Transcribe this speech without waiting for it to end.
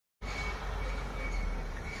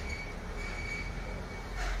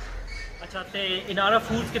अच्छा ते इनारा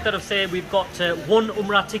फूड्स की तरफ से we've got one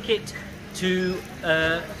umrah ticket to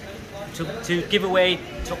give away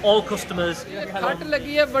to all customers. खट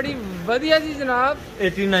लगी है बड़ी बढ़िया जी जनाब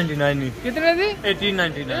 1899 कितने दी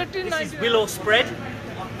 1899 This is willow spread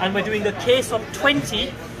and we're doing a case of 20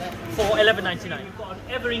 for 11.99. We've got an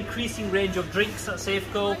ever increasing range of drinks at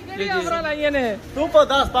Saveco. Offer लाइए ने तू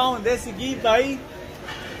पर 10 पाउंड देसी घी भाई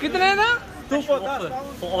कितने दा तू पर 10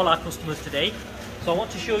 Offer for all our customers today. So I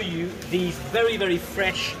want to show you these very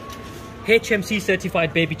fresh HMC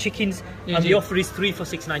certified baby chickens and the offer is 3 for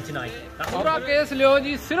 6.99. पूरा केस लियो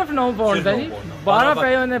जी सिर्फ 9 पाउंड ਦਾ ਜੀ 12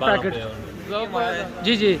 ਪਏ ਉਹਨੇ ਪੈਕੇਟ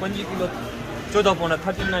जी जी 5 किलो 14 पाउंड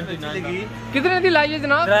 1399 कितने ਦੀ ਲਾਈਏ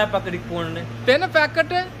ਜਨਾਬ 3 ਪੈਕੇਟ 1 ਪਾउंड ਨੇ 3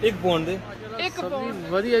 ਪੈਕੇਟ 1 ਪਾउंड ਦੇ 1 ਪਾउंड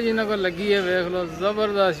ਵਧੀਆ ਜੀ ਇਹਨਾਂ ਕੋਲ ਲੱਗੀ ਹੈ ਵੇਖ ਲਓ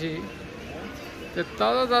ਜ਼ਬਰਦਸਤ ਜੀ ਤੇ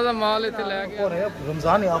ਤਾਜ਼ਾ ਮਾਲ ਇੱਥੇ ਲੈ ਕੇ और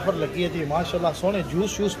रमजान ऑफर लगी है जी माशाल्लाह सोने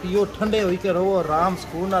जूस शूस पियो ठंडे होई के रहो आराम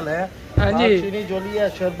सुकून नाल है हां जी चीनी जोली है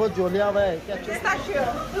शरबत जोलिया हुआ है क्या Pistachio.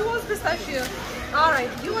 Who wants pistachio? All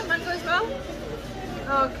right. You want mango as well?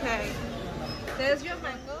 Okay. There's your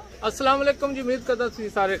mango. अस्सलाम वालेकुम जी उम्मीद करता ਤੁਸੀਂ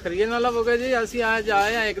ਸਾਰੇ ਖਰੀਏ ਨਾਲ ਹੋਗੇ ਜੀ ਅਸੀਂ ਅੱਜ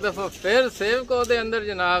ਆਏ ਆ ਇੱਕ ਦਫਾ ਫਿਰ ਸੇਵਕੋ ਦੇ ਅੰਦਰ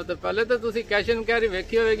ਜਨਾਬ ਤੇ ਪਹਿਲੇ ਤਾਂ ਤੁਸੀਂ ਕੈਸ਼ ਐਂਡ ਕੈਰੀ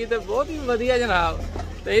ਵੇਖੀ ਹੋਵੇਗੀ ਤੇ ਬਹੁਤ ਹੀ ਵਧੀਆ ਜਨਾਬ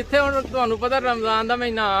ਤੇ ਇੱਥੇ ਹੁਣ ਤੁਹਾਨੂੰ ਪਤਾ ਰਮਜ਼ਾਨ ਦਾ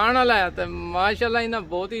ਮਹੀਨਾ ਆਉਣ ਵਾਲਾ ਹੈ ਤੇ ਮਾਸ਼ਾਅੱਲਾ ਇਹਨਾਂ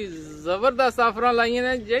ਬਹੁਤ ਹੀ ਜ਼ਬਰਦਸਤ ਆਫਰਾਂ ਲਾਈਆਂ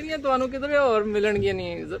ਨੇ ਜਿਹੜੀਆਂ ਤੁਹਾਨੂੰ ਕਿਧਰੇ ਹੋਰ ਮਿਲਣਗੀਆਂ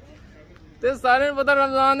ਨਹੀਂ ਤੇ ਸਾਰਿਆਂ ਨੂੰ ਪਤਾ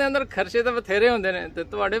ਰਮਜ਼ਾਨ ਦੇ ਅੰਦਰ ਖਰਚੇ ਤਾਂ ਬਥੇਰੇ ਹੁੰਦੇ ਨੇ ਤੇ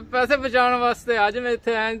ਤੁਹਾਡੇ ਪੈਸੇ ਬਚਾਉਣ ਵਾਸਤੇ ਅੱਜ ਮੈਂ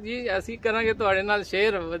ਇੱਥੇ ਆਇਆ ਜੀ ਅਸੀਂ ਕਰਾਂਗੇ ਤੁਹਾਡੇ ਨਾਲ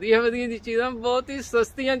ਸ਼ੇਅਰ ਵਧੀਆ ਜੀ ਚੀਜ਼ਾਂ ਬਹੁਤ ਹੀ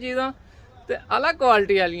ਸਸਤੀਆਂ ਚੀਜ਼ਾਂ ਤੇ ਅਲੱਗ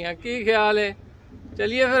ਕੁਆਲਿਟੀ ਵਾਲੀਆਂ ਕੀ ਖਿਆਲ ਹੈ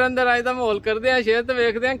ਚਲਿਏ ਫਿਰ ਅੰਦਰ ਅੱਜ ਦਾ ਮਾਹੌਲ ਕਰਦੇ ਆ ਸ਼ੇਅਰ ਤੇ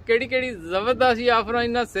ਵੇਖਦੇ ਆ ਕਿਹੜੀ ਜ਼ਬਰਦਸਤ ਆਫਰਾਂ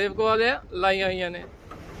ਇਹਨਾਂ ਸੇਵਕੋ ਵਾਲੇ ਲਾਈਆਂ ਹੋਈਆਂ ਨੇ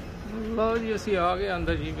ਲਓ ਜੀ ਅਸੀਂ ਆ ਗਏ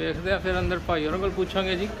ਅੰਦਰ ਜੀ ਵੇਖਦੇ ਆ ਫਿਰ ਅੰਦਰ ਭਾਈ ਹੋਰਾਂ ਕੋਲ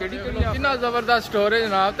ਪੁੱਛਾਂਗੇ ਜੀ ਕਿਹੜੀ ਕਿੰਨਾ ਜ਼ਬਰਦਸਤ ਸਟੋਰ ਹੈ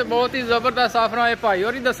ਜਨਾਬ ਤੇ ਬਹੁਤ ਹੀ ਜ਼ਬਰਦਸਤ ਆਫਰਾਂ ਇਹ ਭਾਈ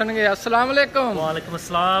ਹੋਰੀ ਦੱਸਣਗੇ अस्सलाम वालेकुम Walaikum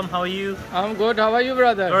assalam. How are you? I'm good. How are you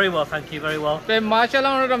brother? Very well, thank you. Very well. ਤੇ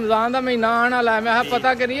ਮਾਸ਼ਾਅੱਲਾ ਹੁਣ ਰਮਜ਼ਾਨ ਦਾ ਮਹੀਨਾ ਆਉਣ ਵਾਲਾ ਹੈ ਮੈਂ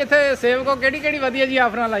ਪਤਾ ਕਰੀਏ ਇੱਥੇ ਸੇਵਕੋ ਕਿਹੜੀ ਵਧੀਆ ਜੀ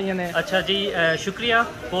ਆਫਰਾਂ ਲਾਈਆਂ ਨੇ अच्छा जी शुक्रिया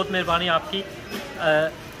बहुत मेहरबानी आपकी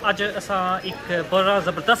ਅੱਜ ਅਸਾਂ ਇੱਕ ਬੜਾ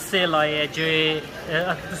ਜ਼ਬਰਦਸਤ ਸੇਲ ਆਏ ਹੈ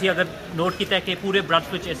ਜੋ ਤੁਸੀਂ ਅਗਰ ਨੋਟ ਕੀਤਾ ਕਿ ਪੂਰੇ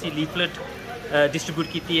ਬ੍ਰੈਡਫੋਰਡ ਚ ਅਸੀਂ ਲੀਫਲੇਟ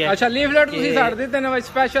डिस्ट्रीब्यूट की है अच्छा लीफलेट ਤੁਸੀਂ ਛੱਡ ਦਿੱਤੇ ਨੇ ਵਿੱਚ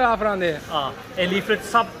ਸਪੈਸ਼ਲ ਆਫਰਾਂ ਦੇ ਹਾਂ ਇਹ ਲੀਫਲੇਟ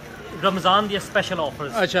ਸਭ ਰਮਜ਼ਾਨ ਦੀਆਂ ਸਪੈਸ਼ਲ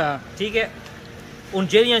ਆਫਰਸ ਅੱਛਾ ਠੀਕ ਹੈ ਉਨ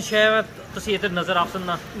ਜਿਹੜੀਆਂ ਸ਼ਹਿਰ ਤੁਸੀਂ ਇੱਧਰ ਨਜ਼ਰ ਆ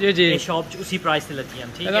ਸਕਣਾ ਜੀ ਜੀ ਇਹ ਸ਼ਾਪ ਚ ਉਸੇ ਪ੍ਰਾਈਸ ਤੇ ਲੱਗੀਆਂ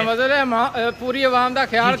ਠੀਕ ਹੈ ਇਹਦਾ ਮਤਲਬ ਹੈ ਪੂਰੀ ਆਵਾਮ ਦਾ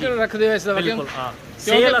ਖਿਆਲ ਰੱਖਦੇ ਹੋ ਇਸ ਵਕਤ ਬਿਲਕੁਲ ਹਾਂ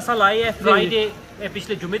ਸੇਲ ਅਸਾਂ ਲਾਈ ਹੈ ਫਰਾਈਡੇ ਇਹ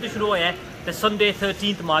ਪਿਛਲੇ ਜੁਮੇ ਤੋਂ ਸ਼ੁਰੂ ਹੋਇਆ ਹੈ ਤੇ ਸੰਡੇ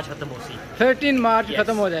 13th ਮਾਰਚ ਖਤਮ ਹੋਸੀ 13 मार्च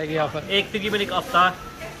खत्म हो जाएगी ऑफर एक तकरीबन एक हफ्ता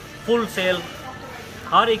फुल सेल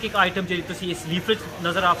हर एक आइटम ਜਿਹੜੀ ਤੁਸੀਂ ਇਸ ਲੀਫਲੇਟ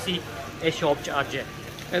ਨਜ਼ਰ ਆਪਸੀ ਇਹ ਸ਼ਾਪ ਚ ਅੱਜ ਹੈ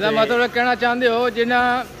ਇਹਦਾ ਮਤਲਬ ਕਹਿਣਾ ਚਾਹੁੰਦੇ ਹੋ ਜਿੰਨਾ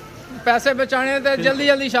ਪੈਸੇ ਬਚਾਣੇ ਤੇ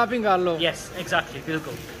ਜਲਦੀ ਸ਼ਾਪਿੰਗ ਕਰ ਲਓ ਯੈਸ ਐਗਜ਼ੈਕਟਲੀ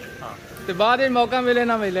ਬਿਲਕੁਲ ਹਾਂ ਤੇ ਬਾਅਦ ਵਿੱਚ ਮੌਕਾ ਮਿਲੇ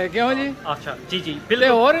ਨਾ ਮਿਲੇ ਕਿਉਂ ਜੀ ਅੱਛਾ ਜੀ ਤੇ ਬਿਲਕੁਲ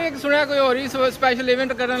ਹੋਰ ਇੱਕ ਸੁਣਿਆ ਕੋਈ ਹੋਰ ਹੀ ਸਪੈਸ਼ਲ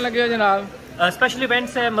ਇਵੈਂਟ ਕਰਨ ਲੱਗੇ ਹੋ ਜਨਾਬ स्पेशल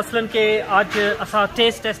इवेंट्स है मसलन के आज असा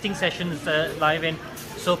test testing sessions live in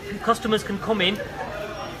so customers can come इन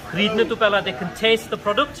खरीदने तो पहले they can test the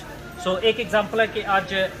product so एक एग्जांपल है कि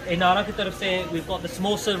आज इनारा की तरफ से we got the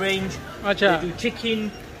samosa range अच्छा they do chicken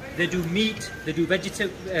they do meat they do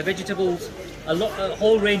vegetables a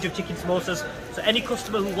whole range of chicken samosas so any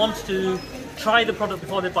customer who wants to try the product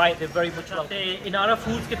before they buy it they're very much welcome. Inara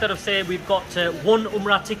Foods ki taraf se we've got one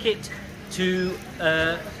umrah ticket to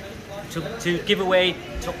give away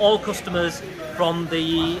to all customers from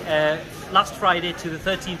the last Friday to the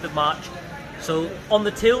 13th of March. So on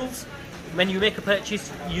the tills, when you make a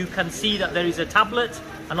purchase, you can see that there is a tablet,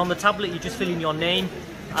 and on the tablet you just fill in your name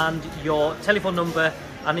and your telephone number,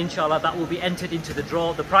 and inshallah that will be entered into the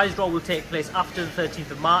draw. The prize draw will take place after the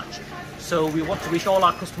 13th of March. So we want to wish all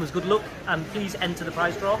our customers good luck and please enter the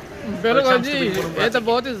prize draw. ਬਿਲਕੁਲ ਜੀ ਇਹ ਤਾਂ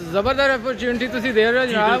ਬਹੁਤ ਹੀ ਜ਼ਬਰਦਸਤ opportunity ਤੁਸੀਂ ਦੇ ਰਹੇ ਹੋ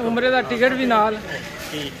ਜਨਾਬ ਉਮਰੇ ਦਾ ਟਿਕਟ ਵੀ ਨਾਲ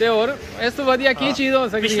ਤੇ ਹੋਰ ਇਸ ਤੋਂ ਵਧੀਆ ਕੀ ਚੀਜ਼ ਹੋ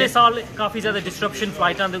ਸਕਦੀ ਹੈ ਪਿਛਲੇ ਸਾਲ ਕਾਫੀ ਜ਼ਿਆਦਾ ਡਿਸਟਰਪਸ਼ਨ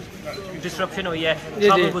ਫਲਾਈਟਾਂ ਦੇ disruption ਹੋਈ ਹੈ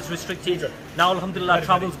travel was restricted now alhamdulillah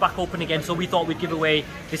travel's back open again so we thought we'd give away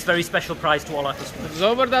this very special prize to all our customers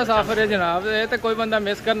ਜ਼ਬਰਦਸਤ ਆਫਰ ਹੈ ਜਨਾਬ ਇਹ ਤਾਂ ਕੋਈ ਬੰਦਾ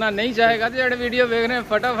ਮਿਸ ਕਰਨਾ ਨਹੀਂ ਚਾਹੇਗਾ ਜਿਹੜੇ ਵੀਡੀਓ ਵੇਖ ਰਹੇ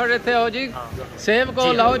ਫਟਾਫਟ ਇੱਥੇ ਆਓ ਜੀ ਸੇਵ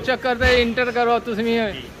ਕੋ ਲਾਓ ਚੱਕਰ ਤੇ ਇੰਟਰ ਕਰੋ ਤੁਸੀਂ ਵੀ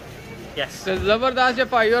ਯੈਸ ਤੇ ਜ਼ਬਰਦਸਤ ਜੇ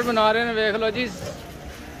ਭਾਈ ਹੋਰ ਬਣਾ ਰਹੇ ਨੇ ਵੇਖ ਲਓ ਜੀ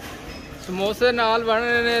ਸਮੋਸੇ ਨਾਲ ਬਣ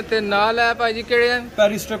ਰਹੇ ਨੇ ਤੇ ਨਾਲ ਹੈ ਭਾਈ ਜੀ ਕਿਹੜੇ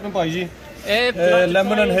ਪੈਰੀ ਸਟ੍ਰਿਪ ਨੇ ਭਾਈ ਜੀ ਇਹ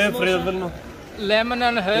ਲੈਮਨ ਐਂਡ ਹੇਅਰ ਫਲੇਵਰ ਨੂੰ ਲੈਮਨ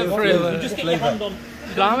ਐਂਡ ਹੇਅਰ ਫਲੇਵਰ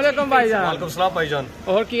अस्सलाम वालेकुम भाईजान ਵਾਲੇਕੁਮ ਸਲਾਮ ਭਾਈਜਾਨ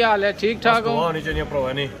और ਕੀ ਹਾਲ ਹੈ ਠੀਕ ਠਾਕ ਹੋ ਨਹੀਂ ਜਾਨੀਆਂ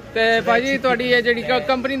ਭਰਾਵਾ ਨਹੀਂ ਤੇ ਭਾਈ ਜੀ ਤੁਹਾਡੀ ਇਹ ਜਿਹੜੀ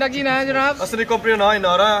ਕੰਪਨੀ ਦਾ ਕੀ ਨਾਮ ਹੈ ਜਨਾਬ ਅਸਲੀ ਕੰਪਨੀ ਦਾ ਨਾਮ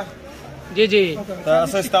ਇਨਾਰਾ ਹੈ ਜੀ ਜੀ ਤਾਂ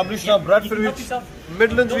ਅਸੀਂ ਐਸਟੈਬਲਿਸ਼ ਨਾ ਬ੍ਰੈਡਫੋਰਡ ਵਿੱਚ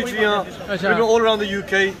ਮਿਡਲੈਂਡਸ ਵਿੱਚ ਵੀ ਆ ਵੀ ਆਲ ਅਰਾਊਂਡ ਦ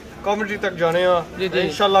ਯੂਕੇ ਕਮਿਊਨਿਟੀ ਤੱਕ ਜਾਣੇ ਆ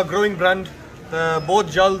ਇਨਸ਼ਾਅੱਲਾ ਗਰੋਇੰਗ ਬ੍ਰਾਂਡ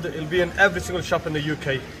ਬਹੁਤ ਜਲਦ it will be in every single shop in the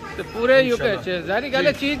UK ਤੇ ਪੂਰੇ ਯੂਕੇ ਚ ਜ਼ਾਰੀ ਗੱਲ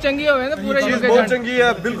ਹੈ ਚੀਜ਼ ਚੰਗੀ ਹੋਵੇ ਨਾ ਪੂਰੇ ਚੀਜ਼ ਯੂਕੇ ਬਹੁਤ ਚੰਗੀ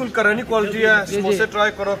ਹੈ ਬਿਲਕੁਲ ਘਰਾਣੀ ਕੁਆਲਿਟੀ ਹੈ ਸਮੋਸੇ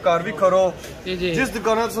ਟਰਾਈ ਕਰੋ ਘਰ ਵੀ ਕਰੋ ਜਿਸ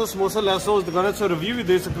ਦੁਕਾਨਾਂ ਤੋਂ ਸਮੋਸਾ ਲੈ ਸੋ ਉਸ ਦੁਕਾਨਾਂ ਤੋਂ ਰਿਵਿਊ ਵੀ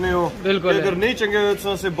ਦੇ ਸਕਦੇ ਹੋ ਅਗਰ ਨਹੀਂ ਚੰਗੇ ਹੋਏ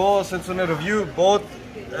ਤਾਂ ਸੇ ਬਹੁਤ ਸੈਂਸਨੇ ਰਿਵਿਊ ਬਹੁਤ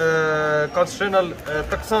ਕੰਸਟਰਨਲ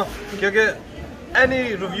ਤੱਕਸਾਂ ਕਿਉਂਕਿ any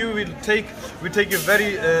review we take it very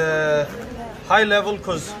high level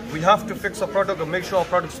because we have to fix our product and make sure our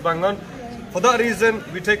product's bang on. For that reason,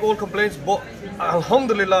 we take all complaints, but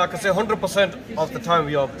alhamdulillah, I can say 100% of the time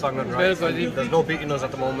we are bang on right. There's no beating us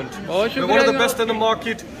at the moment. We're one of the best in the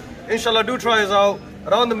market. Inshallah, do try us out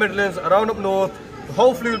around the Midlands, around up north.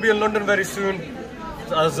 Hopefully, we'll be in London very soon,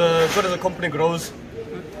 as good as the company grows.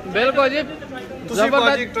 बिल्कुल जी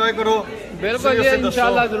जबरदस्त try करो बिल्कुल जी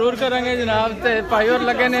इंशाल्लाह जरूर करेंगे जनाब ते भाई और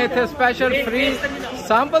लगे ने इथे स्पेशल फ्री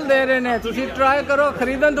सैंपल दे रहे ने तुसी ट्राई करो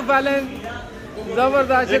खरीदन तो पहले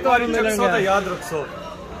जबरदस्त ਤੁਹਾਨੂੰ ਮਿਲਣਗੇ याद रखो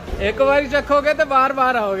एक बार चखोगे तो बार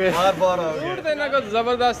बार आओगे फ्रूट देना को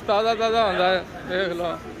जबरदस्त ताजा ताजा होता है देख लो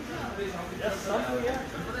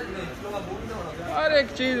हर एक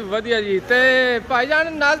चीज वधिया जी ते भाईजान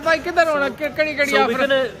नाज भाई किधर होना कड़ी कड़ी offer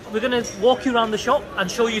we're going to walk you around the shop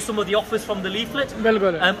and show you some of the offers from the leaflet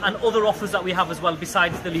बिल्कुल and other offers that we have as well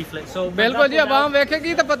besides the leaflet so बिल्कुल जी अब हम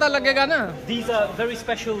देखेगी तो पता लगेगा ना these are very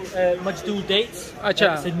special majdool dates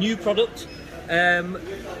अच्छा it's a new product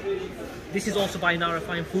this is also by Nara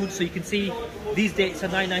Fine Foods so you can see these dates are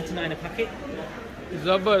 $9.99 a packet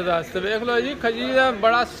जबरदस्त देख लो जी खजी दा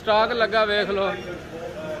बड़ा स्टॉक लगा देख लो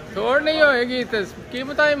छोड़ नहीं होएगी तो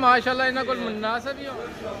कीमत है माशाल्लाह इन्हां कोल मुनासिब ही हो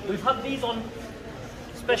we've had these on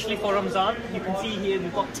especially for Ramadan you can see here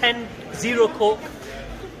we've got 10 zero coke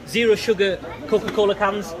zero sugar Coca-Cola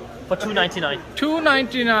cans for $2.99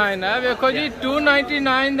 $2.99 है देखो जी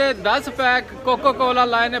 $2.99 दे 10 पैक कोका-कोला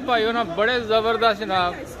लाए ने भाई उन्हां बड़े जबरदस्त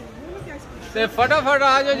जनाब ते फटाफट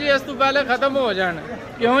आ जाओ जी इस तो पहले खत्म हो जान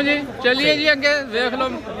क्यों जी चलिए जी अगे देख लो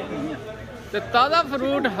ते ताज़ा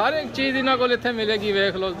फ्रूट हर एक चीज़ इन्हों को इत्थे मिलेगी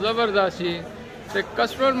वेख लो जबरदस्त जी ते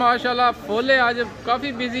कस्टमर माशाल्लाह फुल है आज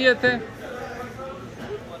काफ़ी बिजी है इत्थे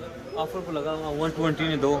ऑफर पर लगा 120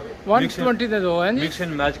 ने दो 120 दे दो हैं जी मिक्स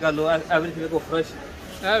एंड मैच कर लो एवरीथिंग को फ्रेश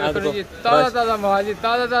देखो जी ताज़ा ताज़ा माल जी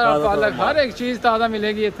ताज़ा पालक हर एक चीज़ ताज़ा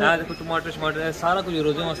मिलेगी इत्थे देखो टमाटर शमाटर सारा कुछ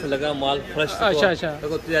रोजे वास्ते लगा माल फ्रेश अच्छा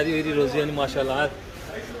देखो तैयारी हुई रोजे माशाल्लाह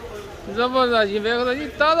जबरदस्त जी देख लो जी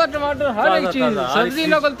ताज़ा टमाटर हर एक चीज़ सब्जी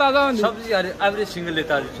ना कोल ताज़ा होती सब्जी यार एवरेज सिंगल ले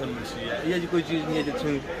ताज़ी मिलती है ये जी कोई चीज़ नहीं है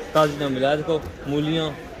जिसमें ताज़ी ना मिला देखो मूलियां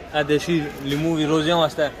देसी नींबू भी रोज़ियां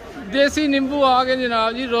वास्ते देसी नींबू आ गए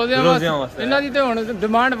जनाब जी रोज़ियां वास्ते इन्हां दी ते हुण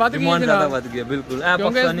डिमांड वध गई जनाब वध गई बिल्कुल ए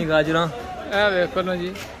पाकिस्तानी गाजरां ए देखो ना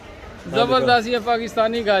जी जबरदस्त ये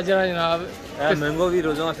पाकिस्तानी गाजरा जनाब मैंगो भी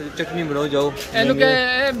रोज़ा वास्ते चटनी बनाओ जाओ ਇਹਨੂੰ ਕਿ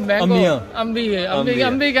ਇਹ ਮੈਂਗੋ ਅੰਬੀ ਹੈ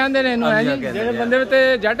ਅੰਬੀ ਕਹਿੰਦੇ ਨੇ ਇਹਨੂੰ ਹੈ ਜੀ ਜਿਹੜੇ ਬੰਦੇ ਤੇ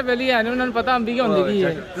ਜੱਟ ਵੇਲੀ ਹੈ ਨੇ ਉਹਨਾਂ ਨੂੰ ਪਤਾ ਅੰਬੀ ਕੀ ਹੁੰਦੀ ਕੀ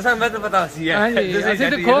ਹੈ ਤੁਸੀਂ ਮੈਂ ਤਾਂ ਪਤਾ ਸੀ ਹੈ ਹਾਂਜੀ ਅਸੀਂ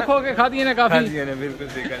ਤੇ ਖੋ ਕੇ ਖਾਧੀਆਂ ਨੇ ਕਾਫੀ ਖਾਧੀਆਂ ਨੇ ਬਿਲਕੁਲ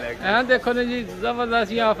ਸਹੀ ਗੱਲ ਹੈ ਇਹ ਦੇਖੋ ਨਾ ਜੀ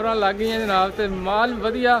ਜ਼ਬਰਦਸਤ ਆਫਰਾਂ ਲੱਗ ਗਈਆਂ ਜਨਾਬ ਤੇ ਮਾਲ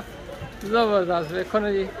ਵਧੀਆ ਜ਼ਬਰਦਸਤ ਵੇਖੋ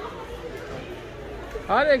ਨਾ ਜੀ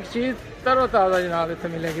ਹਰ ਇੱਕ ਚੀਜ਼ ਤਰੋ ਤਾਜ਼ਾ ਜਨਾਬ ਇੱਥੇ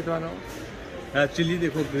ਮਿਲੇਗੀ ਤੁਹਾਨੂੰ चिली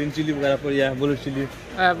देखो ग्रीन चिली वगैरह पर या बुलेट चिली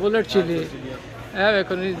बुलेट चिली ਇਹ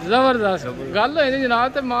ਵੇਖੋ ਜੀ ਜ਼ਬਰਦਸਤ ਗੱਲ ਹੋਈ ਨੇ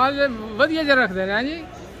ਜਨਾਬ ਤੇ ਮਾਲ ਵਧੀਆ ਜਿਹਾ ਰੱਖਦੇ ਨੇ ਜੀ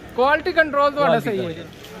ਕੁਆਲਿਟੀ ਕੰਟਰੋਲ ਤੁਹਾਡਾ ਸਹੀ ਹੈ ਜੀ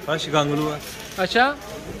ਫਰਸ਼ ਗਾਂਗਲੂ ਹੈ ਅੱਛਾ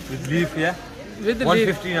ਵਿਦ ਲੀਫ ਹੈ ਵਿਦ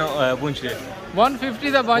 150 bunch ਹੈ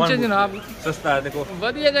 150 ਦਾ bunch ਹੈ ਜਨਾਬ ਸਸਤਾ ਹੈ ਦੇਖੋ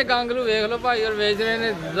ਵਧੀਆ ਜਿਹਾ ਗਾਂਗਲੂ ਵੇਖ ਲਓ ਭਾਈ ਔਰ ਵੇਚ ਰਹੇ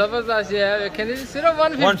ਨੇ ਜ਼ਬਰਦਸਤ ਹੈ ਵੇਖੇ ਜੀ ਸਿਰਫ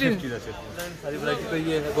 150 ਦਾ ਸਾਰੀ ਵੈਰਾਈਟੀ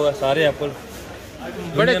ਪਈ ਹੈ ਦੇਖੋ ਸਾਰੇ ਐਪਲ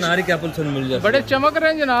बड़े नारी के एप्पल मिल जाते बड़े चमक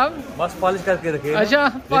रहे हैं जनाब बस पॉलिश करके रखे अच्छा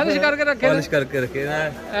पॉलिश करके रखे पॉलिश करके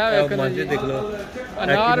रखे मांझे देख लो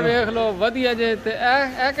अनार देख लो ਵਧੀਆ ਜੇ ਤੇ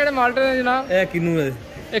ਇਹ ਕਿਹੜੇ ਮਾਲਟੇ ਨੇ ਜਨਾਬ ਇਹ ਕਿੰਨੂ ਹੈ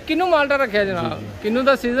ਇਹ ਕਿੰਨੂ ਮਾਲਟਾ ਰੱਖਿਆ ਜਨਾਬ ਕਿੰਨੂ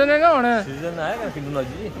ਦਾ ਸੀਜ਼ਨ ਹੈਗਾ ਹੁਣ ਸੀਜ਼ਨ ਆਏਗਾ ਕਿੰਨੂ ਦਾ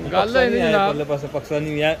ਜੀ ਗੱਲ ਹੈ ਨਹੀਂ ਜਨਾਬ ਪਰਲੇ ਪਾਸੇ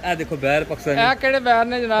ਪਾਕਿਸਤਾਨੀ ਹੈ ਇਹ ਦੇਖੋ ਬੈਰ ਪਾਕਿਸਤਾਨੀ ਇਹ ਕਿਹੜੇ ਬੈਰ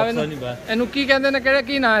ਨੇ ਜਨਾਬ ਇਹਨੂੰ ਕੀ ਕਹਿੰਦੇ ਨੇ ਕਿਹੜੇ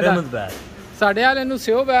ਕੀ ਨਾਂ ਇਹਦਾ ਅਹਿਮਦ ਬੈਰ ਸਾਡੇ ਵਾਲੇ ਇਹਨੂੰ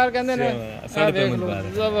ਸਿਓ ਬੈਰ ਕਹਿੰਦੇ ਨੇ ਸਾਡੇ ਅਹਿਮਦ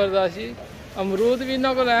ਬੈਰ ਜ਼ਬਰਦਸਤ ਜੀ ਅਮਰੂਦ ਵੀ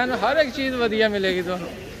ਇਹਨਾਂ ਕੋਲ ਐਨ ਹਰ ਇੱਕ ਚੀਜ਼ ਵਧੀਆ ਮਿਲੇਗੀ ਤੁਹਾਨੂੰ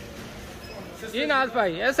ਜੀ ਨਾਜ਼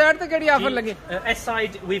ਭਾਈ ਇਸ ਸਾਈਡ ਤੇ ਕਿਹੜੀ ਆਫਰ ਲੱਗੀ ਇਸ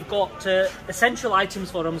side we've got essential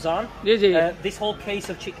items for Ramadan ਜੀ ਜੀ this whole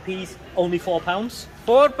case of chickpeas only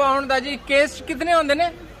 £4 ਦਾ ਜੀ ਕੇਸ ਕਿੰਨੇ ਹੁੰਦੇ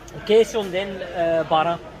ਨੇ ਕੇਸ ਹੁੰਦੇ ਨੇ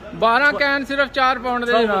 12 ਕੈਨ ਸਿਰਫ £4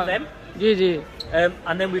 ਦੇ ਜਨਾਬ ਜੀ ਜੀ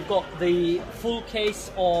and then we've got the full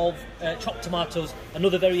case of chopped tomatoes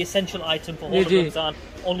another very essential item for all of Ramadan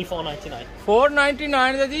only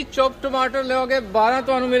 $4.99 ਦੇ ਜੀ ਚੌਪ ਟਮਾਟਰ ਲਓਗੇ 12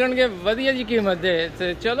 ਤੁਹਾਨੂੰ ਮਿਲਣਗੇ ਵਧੀਆ ਜੀ ਕੀਮਤ ਦੇ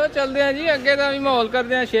ਤੇ ਚਲੋ ਚੱਲਦੇ ਆ ਜੀ ਅੱਗੇ ਦਾ ਵੀ ਮਾਹੌਲ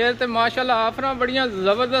ਕਰਦੇ ਆ ਸ਼ੇਅਰ ਤੇ ਮਾਸ਼ਾਅੱਲਾ ਆਫਰਾਂ ਬੜੀਆਂ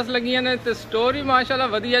ਜ਼ਬਰਦਸਤ ਲੱਗੀਆਂ ਨੇ ਤੇ ਸਟੋਰੀ ਮਾਸ਼ਾਅੱਲਾ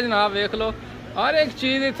ਵਧੀਆ ਜਨਾਬ ਵੇਖ ਲਓ ਹਰ ਇੱਕ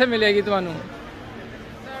ਚੀਜ਼ ਇੱਥੇ ਮਿਲੇਗੀ ਤੁਹਾਨੂੰ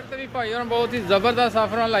ਤੇ ਵੀ ਭਾਈ ਉਹਨਾਂ ਬਹੁਤ ਹੀ ਜ਼ਬਰਦਸਤ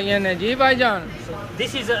ਆਫਰਾਂ ਲਾਈਆਂ ਨੇ ਜੀ Bhaijaan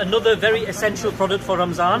this is another very essential product for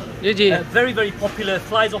Ramadan ਜੀ ਜੀ very very popular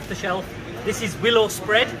flies off the shelf this is willow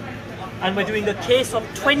spread and we're doing a case of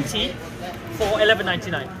 20 for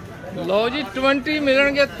 $11.99. लो जी 20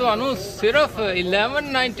 मिलणगे ਤੁਹਾਨੂੰ सिर्फ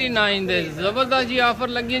 11.99 ਦੇ ਜ਼ਬਰਦਸਤ ਜੀ ਆਫਰ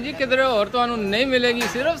ਲੱਗੀ ਹੈ ਜੀ ਕਿਧਰੇ ਹੋਰ ਤੁਹਾਨੂੰ ਨਹੀਂ ਮਿਲੇਗੀ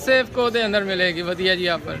ਸਿਰਫ ਸੇਫਕੋ ਦੇ ਅੰਦਰ ਮਿਲੇਗੀ ਵਧੀਆ ਜੀ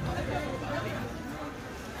ਆਫਰ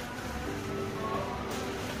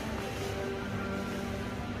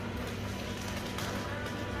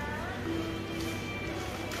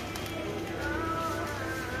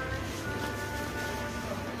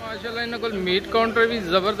माशाल्लाह इन्होंने कोल मीट काउंटर भी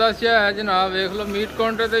जबरदस्त है जनाब देख लो मीट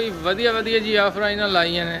काउंटर ते वधिया वधिया जी ऑफर इन्होंने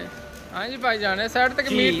लाइया ने हाँ जी भाई जाने साइड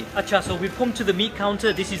तक मीट अच्छा so we've come to the meat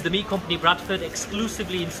counter. This is the meat company Bradford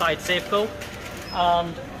exclusively inside Saveco,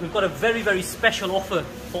 and we've got a very special offer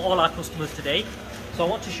for all our customers today. So I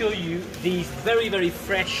want to show you these very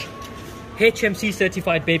fresh HMC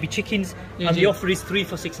certified baby chickens, and the offer is 3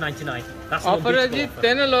 for $6.99. That's offer है जी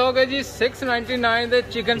 3 लोग है जी 6.99 ਦੇ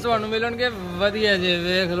chicken ਤੁਹਾਨੂੰ ਮਿਲਣਗੇ ਵਧੀਆ ਜੀ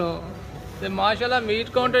ਵੇਖ ਲਓ ਤੇ ਮਾਸ਼ਾਅੱਲਾ ਮੀਟ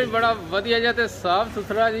ਕਾਊਂਟਰ ਵੀ ਬੜਾ ਵਧੀਆ ਜਿਹਾ ਤੇ ਸਾਫ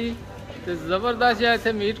ਸੁਥਰਾ ਜੀ ਤੇ ਜ਼ਬਰਦਸਤ ਜਿਹਾ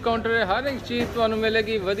ਇੱਥੇ ਮੀਟ ਕਾਊਂਟਰ ਹੈ ਹਰ ਇੱਕ ਚੀਜ਼ ਤੁਹਾਨੂੰ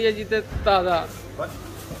ਮਿਲੇਗੀ ਵਧੀਆ ਜੀ ਤੇ ਤਾਜ਼ਾ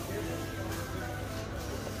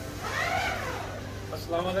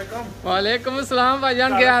अस्सलाम वालेकुम वालेकुम अस्सलाम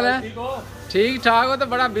भाईजान क्या हाल है ठीक ठाक हो तो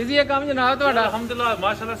बड़ा बिजी है काम जनाब ਤੁਹਾਡਾ अल्हम्दुलिल्लाह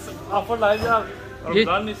माशाल्लाह ऑफर लाइव है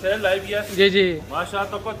रमजान में सेल लाइव है जी जी माशाल्लाह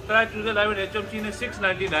तो को 3 चीजें लाइव है एचएमसी ने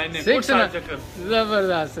 699 है 6 चिकन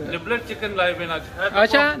जबरदस्त निबलेट चिकन लाइव है आज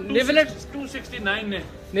अच्छा निबलेट 269 है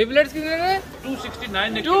निबलेट्स कितने ने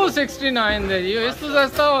 269 है 269 दे जी इस तो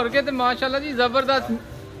सस्ता और के ते माशाल्लाह जी जबरदस्त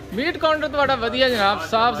मीट काउंटर ਤੁਹਾਡਾ ਵਧੀਆ जनाब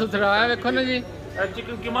साफ सुथरा है देखो ना जी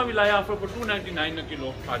चिकन कीमा भी लाया ऑफर पर 299 किलो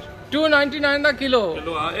आज 299 ਦਾ किलो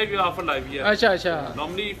हां एक ऑफर लाइव है अच्छा अच्छा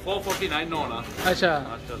नॉर्मली 449 ना होना अच्छा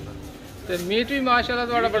माशाल्लाह ਤੇ ਮੀਟ ਵੀ ਮਾਸ਼ਾਅੱਲਾ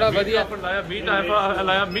ਤੁਹਾਡਾ ਬੜਾ ਵਧੀਆ ऑफर लाया मीट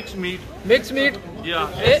लाया मिक्स मीट जी हां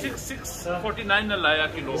 649 ना लाया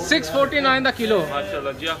किलो 649 ਦਾ किलो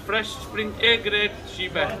माशाल्लाह जी हां fresh spring A grade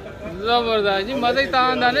sheep है ਜ਼ਬਰਦस्त ਜੀ ਮਜ਼ਾ ਹੀ ਤਾਂ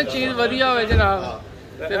ਆਉਂਦਾ ਨਾ ਚੀਜ਼ ਵਧੀਆ ਹੋਵੇ ਜਨਾਬ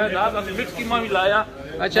ਤੇ ਨਾਲ ਅਸੀਂ ਮਿਕਸ ਕੀਮਾ ਵੀ ਲਾਇਆ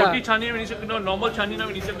अच्छा मोटी छानी में नहीं सकते हो नॉर्मल छानी में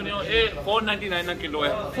नहीं सकते हो ये 499 का किलो है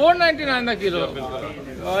 499 ਦਾ किलो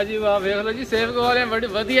वाह जी वाह देख लो जी सेवको वाले बड़ी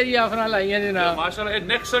ਵਧੀਆ ਜੀ ਆਫਰਾਂ ਲਾਈਆਂ ਜਨਾਬ माशाल्लाह ये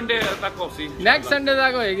नेक्स्ट संडे तक होसी नेक्स्ट संडे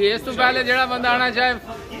तक होएगी ਇਸ ਤੋਂ ਪਹਿਲੇ ਜਿਹੜਾ ਬੰਦਾ ਆਣਾ ਚਾਹੇ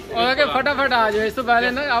ਉਹ ਕਿ फटाफट आ जाए ਇਸ ਤੋਂ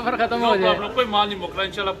ਪਹਿਲੇ ਨਾ ਆਫਰ ਖਤਮ ਹੋ ਜਾਏ कोई माल नहीं मुकरा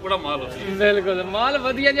इंशाल्लाह पूरा माल होसी ਬਿਲਕੁਲ ਮਾਲ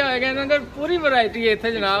ਵਧੀਆ ਜਿਹਾ ਹੋਏਗਾ ਇਹਨਾਂ ਦੇ ਪੂਰੀ ਵੈਰਾਈਟੀ ਹੈ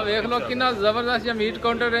ਇੱਥੇ ਜਨਾਬ ਦੇਖ ਲਓ ਕਿੰਨਾ ਜ਼ਬਰਦਸਤ ਜਿਹਾ ਮੀਟ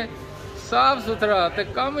ਕਾਊਂਟਰ ਹੈ ਸਾਫ ਸੁਥਰਾ ਤੇ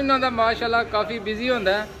ਕੰਮ ਇਹਨਾਂ ਦਾ ਮਾਸ਼ਾਅੱਲਾ ਕਾਫੀ ਬਿਜ਼ੀ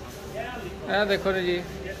ਹੁੰਦਾ ਹੈ ਇਹ ਦੇਖੋ ਜੀ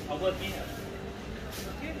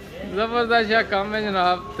ਜ਼ਬਰਦਸਤ ਜਿਹਾ ਕੰਮ ਹੈ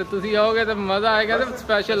ਜਨਾਬ ਤੇ ਤੁਸੀਂ ਆਓਗੇ ਤੇ ਮਜ਼ਾ ਆਏਗਾ ਤੇ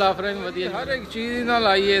ਸਪੈਸ਼ਲ ਆਫਰਾਂ ਵਧੀਆ ਹਰ ਇੱਕ ਚੀਜ਼ ਨਾਲ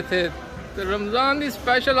ਆਈਏ ਇੱਥੇ ਤੇ ਰਮਜ਼ਾਨ ਦੀ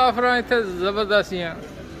ਸਪੈਸ਼ਲ ਆਫਰਾਂ ਇੱਥੇ ਜ਼ਬਰਦਸਤ ਹੀਆਂ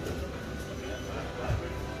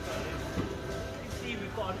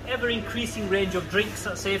ever increasing range of drinks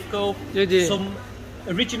at Saveco. Some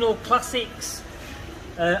original classics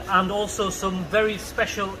and also some very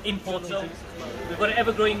special imported drinks. We've got an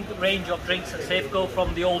ever growing range of drinks at Saveco,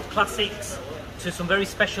 from the old classics to some very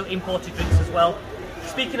special imported drinks as well.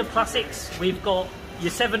 Speaking of classics, we've got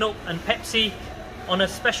your 7-Up and Pepsi on a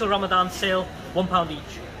special Ramadan sale, £1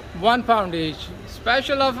 each. £1 each.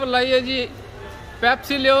 Special offer लाइए जी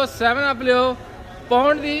Pepsi लियो 7-Up लियो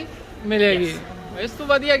 £1 दी मिलेगी ਇਸ ਤੋਂ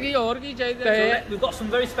ਵਧੀਆ ਕੀ ਹੋਰ ਕੀ ਚਾਹੀਦਾ ਹੈ we've got some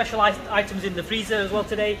very special items in the freezer as well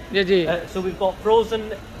today ਜੀ so we've got frozen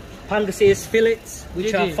Pangasius fillets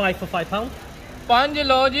which are 5 for £5 5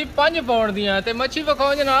 ਲਓ ਜੀ 5 ਪਾਉਂਡ ਦੀਆਂ ਤੇ ਮੱਛੀ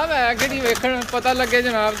ਵਿਖਾਓ ਜਨਾਬ ਹੈ ਕਿਹੜੀ ਵੇਖਣ ਪਤਾ ਲੱਗੇ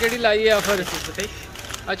ਜਨਾਬ ਕਿਹੜੀ ਲਾਈ ਹੈ ਆਫਰ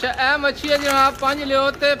ਅੱਛਾ ਇਹ ਮੱਛੀ ਹੈ ਜਨਾਬ 5 ਲਿਓ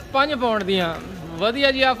ਤੇ 5 ਪਾਉਂਡ ਦੀਆਂ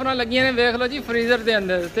ਵਧੀਆ ਜੀ ਆਫਰਾਂ ਲੱਗੀਆਂ ਨੇ ਵੇਖ ਲਓ ਜੀ ਫਰੀਜ਼ਰ ਦੇ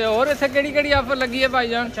ਅੰਦਰ ਤੇ ਹੋਰ ਇੱਥੇ ਕਿਹੜੀ ਕਿਹੜੀ ਆਫਰ ਲੱਗੀ ਹੈ ਭਾਈ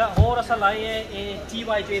ਜਾਨ ਅੱਛਾ ਹੋਰ ਅਸਾਂ ਲਾਈ ਹੈ ਇਹ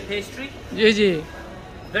TYJ pastry ਜੀ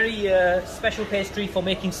very special pastry for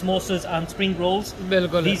making samosas and spring rolls.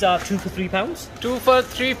 बिल्कुल these are 2 for £3 2 for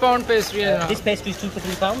 £3 pastry है this pastry is 2 for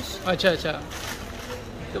 £3 अच्छा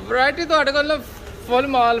तो वैरायटी ਤੁਹਾਡੇ ਕੋਲ ਫੁੱਲ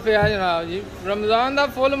ਮਾਲ ਪਿਆ ਜਨਾਬ ਜੀ ਰਮਜ਼ਾਨ ਦਾ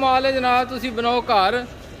ਫੁੱਲ ਮਾਲ ਹੈ ਜਨਾਬ ਤੁਸੀਂ ਬਣਾਓ ਘਰ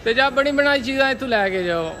ਤੇ ਜਾਂ ਬਣੀ ਬਣਾਈ ਚੀਜ਼ਾਂ ਇੱਥੋਂ ਲੈ ਕੇ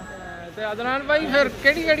ਜਾਓ ਤੇ ਅਦਨਾਨ ਭਾਈ ਫਿਰ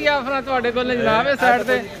ਕਿਹੜੀ ਕਿਹੜੀ ਆਫਰਾਂ ਤੁਹਾਡੇ ਕੋਲ ਜਨਾਬ ਇਹ ਸਾਈਡ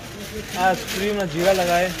ਤੇ ਆ ਸਟ੍ਰੀਮ ਨਾਲ ਜੀਰਾ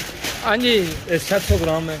ਲਗਾਏ हाँ जी 700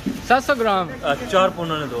 ग्राम है 700 ग्राम 4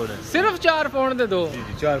 पौंड ने 2 ने सिर्फ 4 पौंड दे 2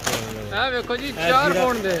 जी 4 पौंड है देखो जी 4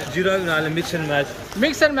 पौंड दे जीरा भी नाल मिक्स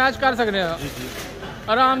एंड मैच कर सकते हो जी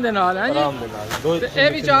आराम दे नाल है जी आराम दे नाल दो ए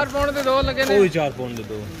भी 4 पौंड दे 2 लगे ने ओ 4 पौंड दे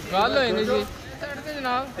 2 गल होई नहीं जी साइड ते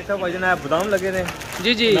जनाब इतना भाई जनाब बादाम लगे ने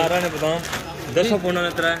जी नारा ने बादाम 10 पौंड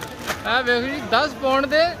ने 3 है देखो जी 10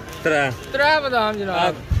 पौंड दे 3 बादाम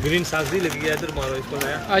जनाब ग्रीन साग दी लगी है इधर मारो इसको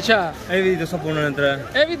नया अच्छा ये भी 10 पौंड ने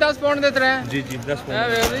 3 ये भी 10 पौंड दे 3 जी 10 पौंड है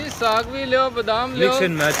देखो जी साग भी लियो बादाम लियो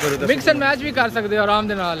मिक्स एंड मैच भी कर सकते हो आराम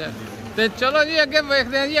दे नाल ते चलो जी अगे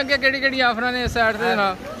देखते हैं जी अगे केड़ी केड़ी आफरां ने इस साइड ते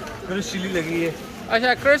जनाब क्रश चिली लगी है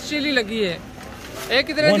अच्छा क्रश चिली लगी है ये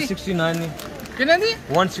कितने दी 169 नी ਕਿੰਨੇ ਦੀ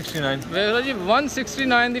 169 ਵੇਖ ਲਓ ਜੀ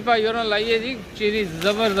 169 ਦੀ ਭਾਈ ਉਹਨਾਂ ਲਾਈਏ ਜੀ ਚੀਰੀ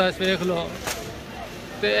ਜ਼ਬਰਦਸਤ ਵੇਖ ਲਓ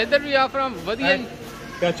ਤੇ ਇੱਧਰ ਵੀ ਆਫਰਾਂ ਵਧੀਆ ਜੀ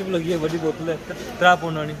ਕੈਚਅਪ ਲੱਗੀ ਹੈ ਵੱਡੀ ਬੋਤਲ ਹੈ 3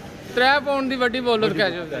 ਪੌਂਡ ਵਾਲੀ 3 ਪੌਂਡ ਦੀ ਵੱਡੀ ਬੋਲਰ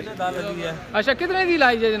ਕੈਚਅਪ ਲੱਗੀ ਹੈ ਅੱਛਾ ਕਿਤਨੇ ਦੀ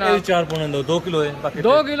ਲਾਈ ਜੇ ਜਨਾਬ ਇਹ 4 ਪੌਂਡ ਦਾ 2 ਕਿਲੋ ਹੈ ਪੈਕੇਟ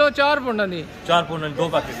 2 ਕਿਲੋ 4 ਪੌਂਡਾਂ ਦੀ 4 ਪੌਂਡ ਦੇ 2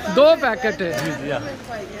 ਪੈਕੇਟ 2 ਪੈਕੇਟ ਜੀ ਜੀ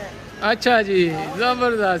ਅੱਛਾ ਜੀ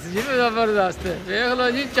ਜ਼ਬਰਦਸਤ ਜੀ ਜ਼ਬਰਦਸਤ ਵੇਖ ਲਓ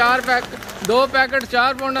ਜੀ 2 ਪੈਕੇਟ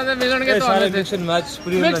 4 ਪੌਂਡਾਂ ਦੇ ਮਿਲਣਗੇ ਤੁਹਾਨੂੰ ਸਾਰੇ mix and match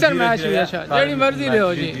ਸਪਰੀਮ mixer match ਵੀ ਅੱਛਾ ਜਿਹੜੀ ਮਰਜ਼ੀ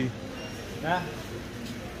ਲਿਓ ਜੀ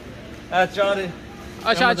ਇਹ 4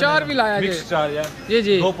 ਅੱਛਾ 4 ਵੀ ਲਾਇਆ ਮਿਕਸ 4 ਯਾਰ ਜੀ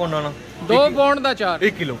ਜੀ 2 ਪੌਂਡ ਵਾਲਾ 2 ਪੌਂਡ ਦਾ 4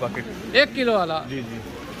 1 ਕਿਲੋ ਪੈਕੇਟ 1 ਕਿਲੋ ਵਾਲਾ ਜੀ ਜੀ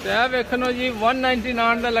ਤੇ ਇਹ ਵੇਖਣੋ ਜੀ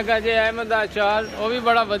 199 ਦਾ ਲੱਗਾ ਜੇ ਅਹਿਮਦ ਦਾ ਅਚਾਰ ਉਹ ਵੀ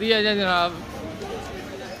ਬੜਾ ਵਧੀਆ ਜੀ ਜਨਾਬ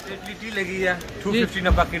ਟੀ लगी है 250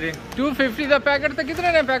 ना पैकेट है 250 ਦਾ ਪੈਕੇਟ ਤੇ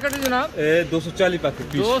ਕਿਤਨੇ ਨੇ ਪੈਕੇਟ ਜਨਾਬ 240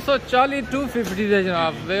 पैकेट 240 250 ਦੇ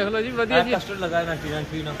ਜਨਾਬ ਵੇਖ ਲਓ ਜੀ ਵਧੀਆ ਜੀ ਕਸਟਰਡ ਲਗਾਇਆ 99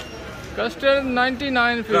 ਫੀ ਨਾ ਕਸਟਰਡ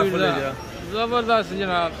 99 ਫੀ ਦਾ ਜ਼ਬਰਦਸਤ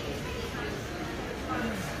ਜਨਾਬ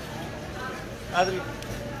ਆਦਰੀ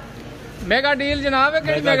मेगा डील जनाब है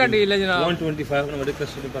केड़ी मेगा डील है जनाब 125 ना बड़े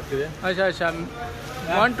कस्टर्ड पैकेट है अच्छा अच्छा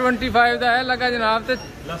 125 ਦਾ ਹੈ ਲੱਗਾ ਜਨਾਬ ਤੇ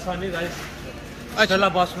ਲਸਾਨੀ ਰਾਈਸ ਅੱਛਾ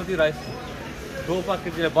ਬਾਸਮਤੀ ਰਾਈਸ 2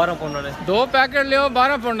 पैकेट 12 पौंड ने 2 पैकेट लियो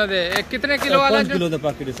 12 पौंड दे कितने किलो वाला 5 किलो ਦਾ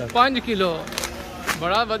पैकेट है सर 5 किलो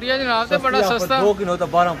बड़ा ਵਧੀਆ ਜਨਾਬ ਤੇ ਬੜਾ ਸਸਤਾ 2 किलो ਤਾਂ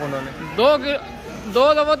 12 ਪੌਂਡ ਨੇ 2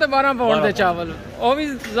 ਲਵੋ ਤੇ 12 ਪੌਂਡ ਦੇ ਚਾਵਲ ਉਹ ਵੀ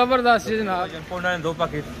ਜ਼ਬਰਦਸਤ ਜਨਾਬ ਪੌਂਡਾਂ ਦੇ 2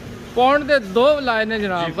 पैकेट ਪੌਂਡ ਦੇ 2 ਲਾਏ ਨੇ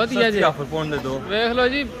ਜਨਾਬ ਵਧੀਆ ਜੀ ਪੌਂਡ ਦੇ 2 ਵੇਖ ਲਓ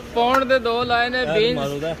ਜੀ ਪੌਂਡ ਦੇ 2 ਲਾਏ ਨੇ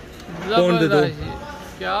ਬੀਨਸ ਪੌਂਡ ਦੇ 2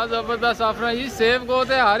 क्या जबरदस्त ऑफर है जी सेवको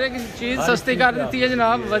ते हर एक चीज सस्ती कर दी है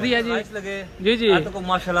जनाब बढ़िया जी जी जी तो को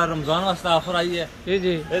माशाल्लाह रमजान वास्ते ऑफर आई है जी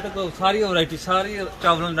जी ये तो सारी वैरायटी सारी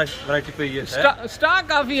चावलों की वैरायटी पे है स्टॉक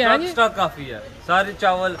काफी है जी स्टॉक काफी है सारे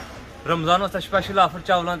चावल रमजान वास्ते स्पेशल ऑफर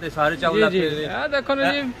चावलों ते सारे चावल जी जी देखो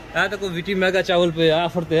ना जी ये तो को वीटी मेगा चावल पे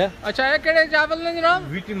ऑफर ते है अच्छा ये केड़े चावल ने जनाब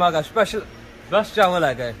वीटी मेगा स्पेशल बस चावल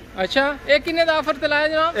है गए अच्छा ये किन्ने दा ऑफर ते लाया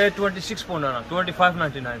जनाब ए 26 पौंड ना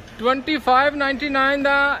 25.99 25.99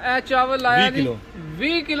 दा ए चावल लाया जी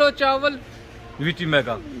 20 किलो चावल वीटी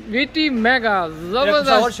मेगा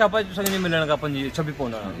जबरदस्त और शापा संग नहीं मिलने का 26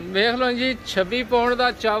 पौंड ना देख लो जी 26 पौंड दा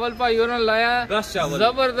चावल भाई उन्होंने लाया बस चावल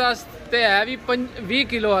जबरदस्त ते है भी 20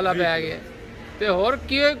 किलो वाला बैग है ते और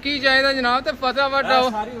की चाहिदा जनाब ते फटाफट आओ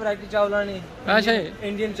सारी वैरायटी चावल ने अच्छा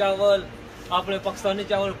इंडियन चावल अपने पाकिस्तानी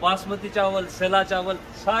चावल बासमती चावल सेला चावल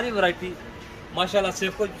सारी वैरायटी माशाल्लाह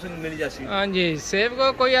सेवको मिल जासी हाँ जी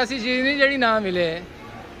सेवको कोई ऐसी चीज नहीं जड़ी ना मिले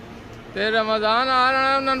ते रमजान आ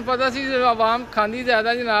रहा उन्होंने पता सी आवाम खांदी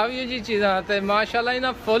ज्यादा जनाब ये जी चीज़ां ते माशाल्लाह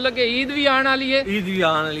इना फुल के ईद भी आने वाली है ईद भी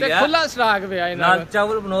आने वाली है खुला स्टॉक पे है ना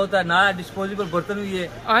चावल बनाता है ना डिस्पोजेबल बर्तन भी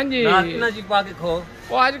है हाँ जी ना जी पा के खो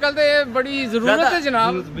ਉਹ ਅੱਜ ਕੱਲ ਤੇ ਬੜੀ ਜ਼ਰੂਰਤ ਹੈ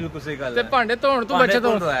ਜਨਾਬ ਬਿਲਕੁਲ ਸਹੀ ਗੱਲ ਤੇ ਭਾਂਡੇ ਧੋਣ ਤੋਂ ਬਚਤ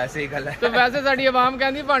ਹੋ ਸਹੀ ਗੱਲ ਹੈ ਤੇ ਵੈਸੇ ਸਾਡੀ ਆਵਾਮ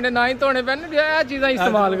ਕਹਿੰਦੀ ਭਾਂਡੇ ਨਾ ਹੀ ਧੋਣੇ ਪੈਣ ਇਹ ਚੀਜ਼ਾਂ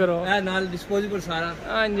ਇਸਤੇਮਾਲ ਕਰੋ ਇਹ ਨਾਲ ਡਿਸਪੋਜ਼ੇਬਲ ਸਾਰਾ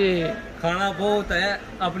ਹਾਂਜੀ ਖਾਣਾ ਬਹੁਤ ਹੈ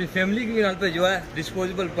ਆਪਣੀ ਫੈਮਿਲੀ ਕੇ ਨਾਲ ਭੇਜੋ ਹੈ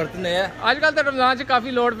ਡਿਸਪੋਜ਼ੇਬਲ ਬਰਤਨ ਹੈ ਅੱਜ ਕੱਲ ਤਾਂ ਰਮਜ਼ਾਨ ਚ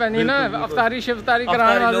ਕਾਫੀ ਲੋੜ ਪੈਣੀ ਨਾ ਇਫਤਾਰੀ ਸ਼ਿਫਤਾਰੀ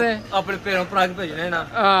ਕਰਾਉਣ ਵਾਸਤੇ ਆਪਣੇ ਭੈਣਾਂ ਭਰਾ ਕੇ ਭੇਜਣੇ ਨਾ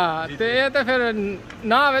ਹਾਂ ਤੇ ਇਹ ਤਾਂ ਫਿਰ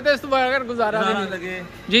ਨਾ ਹੋਵੇ ਤੇ ਇਸ ਤੋਂ ਬਗੈਰ ਗੁਜ਼ਾਰਾ ਨਹੀਂ ਲੱਗੇ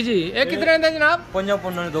ਜੀ ਜੀ ਇਹ ਕਿਤਨੇ ਦੇ ਜਨਾਬ 5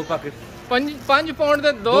 ਪੌਂਡਾਂ ਦੇ 2 ਪੈਕੇਟ 5 ਪੌਂਡ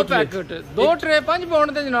ਦੇ 2 ਪੈਕੇਟ 2 ट्रे 5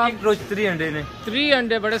 पौंड ਦੇ ਜਨਾਬ ਇੱਕ ਰੋਜ਼ 3 ਅੰਡੇ ਨੇ 3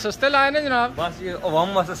 ਅੰਡੇ ਬੜੇ ਸਸਤੇ ਲਾਏ ਨੇ ਜਨਾਬ ਬਸ ਇਹ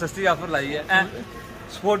ਆਵਾਮ ਵਾਸਤੇ ਸਸਤੀ ਆਫਰ ਲਾਈ ਹੈ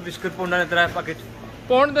ਸਪੋਰਟ ਬਿਸਕੁਟ ਪੌਂਡਾਂ ਦੇ 3 ਪੈਕੇਟ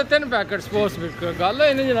ਪੌਂਡ ਦੇ 3 ਪੈਕੇਟ ਸਪੋਰਟਸ ਬਿਸਕੁਟ ਗੱਲ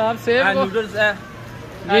ਹੋਈ ਨੇ ਜਨਾਬ ਸੇਵ ਨੂਡਲਸ ਹੈ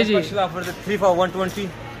ਜੀ ਜੀ ਸਪੈਸ਼ਲ ਆਫਰ ਦੇ 3 for 120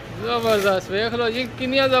 ਜ਼ਬਰਦਸਤ ਵੇਖ ਲਓ ਜੀ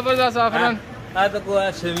ਕਿੰਨੀਆਂ ਜ਼ਬਰਦਸਤ ਆਫਰਾਂ ਆ ਤਾਂ ਕੋ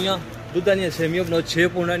ਸੇਵੀਆਂ ਦੁੱਧ ਦੀਆਂ ਸੇਵੀਆਂ ਬਣਾਓ 6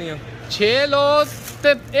 ਪੌਂਡਾਂ ਦੀਆਂ 6 ਲੋ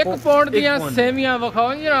ਤੇ 1 ਪੌਂਡ ਦੀਆਂ ਸੇਵੀਆਂ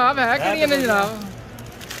ਵਿਖਾਓ ਜਨਾਬ ਹੈ ਕਿਹੜੀਆਂ ਨੇ ਜਨਾਬ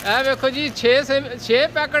ਇਹ ਵੇਖੋ ਜੀ 6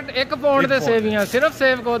 ਪੈਕਟ 1 ਪੌਂਡ ਦੇ ਸੇਵੀਆਂ ਸਿਰਫ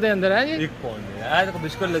ਸੇਵਕੋ ਦੇ ਅੰਦਰ ਹੈ ਜੀ 1 ਪੌਂਡ ਦੇ ਇਹ ਦੇਖੋ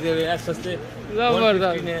ਬਿਸਕੁਟ ਲਗੇ ਹੋਏ ਐ ਸਸਤੇ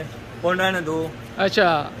ਜ਼ਬਰਦਸਤ ਨੇ ਪੌਂਡਾਂ ਨੇ 2 ਅੱਛਾ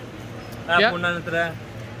ਇਹ ਪੌਂਡਾਂ ਨੇ 3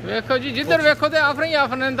 ਵੇਖੋ ਜੀ ਜਿੱਧਰ ਵੇਖੋ ਤੇ ਆਫਰ ਹੀ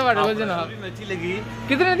ਆਫਰ ਨੇ ਤੁਹਾਡੇ ਕੋਲ ਜਨਾਬ ਮੇਥੀ ਲੱਗੀ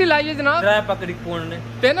ਕਿਤਨੇ ਦੀ ਲਾਈ ਹੈ ਜਨਾਬ 3 ਪੈਕਟ 1 ਪੌਂਡ ਨੇ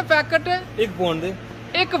 3 ਪੈਕਟ 1 ਪੌਂਡ ਦੇ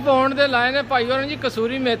 1 ਪੌਂਡ ਦੇ ਲਾਏ ਨੇ ਭਾਈ ਹੋਰਾਂ ਜੀ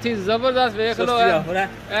ਕਸੂਰੀ ਮੇਥੀ ਜ਼ਬਰਦਸਤ ਵੇਖ ਲਓ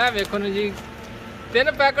ਇਹ ਵੇਖੋ ਨਾ ਜੀ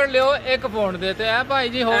 3 ਪੈਕਟ ਲਿਓ 1 ਪੌਂਡ ਦੇ ਤੇ ਇਹ ਭਾਈ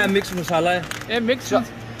ਜੀ ਇਹ ਮਿਕਸ ਮਸਾਲਾ ਹੈ ਇਹ ਮਿਕਸ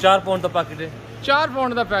 4 ਪੌਂਡ ਦਾ ਪੈਕਟ ਹੈ 4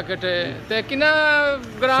 ਪੌਂਡ ਦਾ ਪੈਕਟ ਹੈ ਤੇ ਕਿੰਨਾ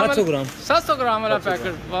ਗ੍ਰਾਮ 700 ਗ੍ਰਾਮ ਵਾਲਾ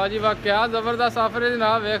ਪੈਕਟ ਵਾਹ ਜੀ ਵਾਹ ਕੀ ਜ਼ਬਰਦਸਤ ਆਫਰ ਹੈ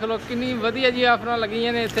ਜਨਾਬ ਵੇਖ ਲਓ ਕਿੰਨੀ ਵਧੀਆ ਜੀ ਆਫਰਾਂ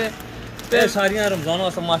ਲੱਗੀਆਂ ਨੇ ਇੱਥੇ ਤੇ ਸਾਰੀਆਂ ਰਮਜ਼ਾਨ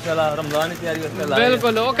ਵਾਸਤੇ ਮਾਸ਼ਾਅੱਲਾ ਰਮਜ਼ਾਨ ਦੀ ਤਿਆਰੀ ਵਾਸਤੇ ਲਾਏ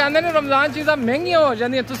ਬਿਲਕੁਲ ਉਹ ਕਹਿੰਦੇ ਨੇ ਰਮਜ਼ਾਨ ਚੀਜ਼ਾਂ ਮਹਿੰਗੀਆਂ ਹੋ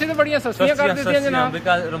ਜਾਂਦੀਆਂ ਤੁਸੀਂ ਤਾਂ ਬੜੀਆਂ ਸਸਤੀਆਂ ਕਰ ਦਿੱਤੀਆਂ ਜਨਾਬ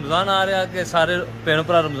ਰਮਜ਼ਾਨ ਆ ਰਿਹਾ ਕਿ ਸਾਰੇ ਭੈਣ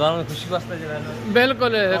ਭਰਾ ਰਮਜ਼ਾਨ ਦੀ ਖੁਸ਼ੀ ਵਾਸਤੇ ਜਿਹੜਾ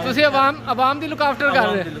ਬਿਲਕੁਲ ਤੁਸੀਂ ਆਵਾਮ ਦੀ ਲੁੱਕ ਆਫਟਰ ਕਰ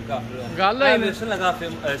ਰਹੇ ਗੱਲ ਹੈ ਬੇਸਨ ਲਗਾ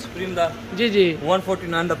ਸਪਰੀਮ ਦਾ ਜੀ ਜੀ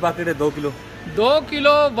 149 ਦਾ ਪੈਕਟ ਹੈ 2 ਕਿਲੋ 2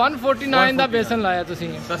 ਕਿਲੋ 149 ਦਾ ਬੇਸਨ ਲਾਇਆ ਤੁਸੀਂ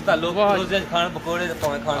ਸਸਤਾ ਲੋਕ ਰੋਜ਼ ਖਾਣ ਪਕੌੜੇ ਤੇ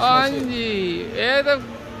ਭਾਵੇਂ ਖਾਣ ਹਾਂਜੀ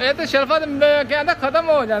ਇਹ ਤਾਂ ਸ਼ਰਫਾ ਕਹਿੰਦਾ ਖਤਮ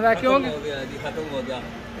ਹੋ ਜਾਂਦਾ ਕਿਉਂਕਿ ਹੋ ਗਿਆ ਜੀ ਖਤਮ ਹੋ ਗਿਆ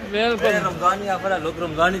बिल्कुल रमजानी ऑफर है, लोग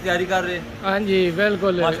रमजान की तैयारी कर रहे हैं। हाँ जी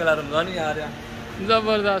बिल्कुल माशाल्लाह रमजान ही आ रहा है,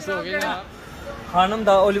 जबरदस्त हो गया। खानम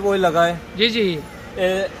दा ओलिव ऑयल लगा है जी जी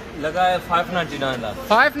लगा है 599 दा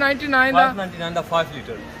 599 दा 599 दा 5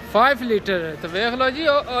 लीटर 5 लीटर। तो देख लो जी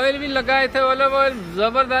ऑयल भी लगा है थे, ओलिव ऑयल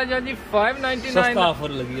जबरदस्त है जी 599 सस्ता ऑफर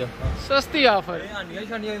लगी है, सस्ती ऑफर। हांडियां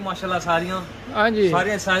शांडियां भी माशाल्लाह सारियां हाँ जी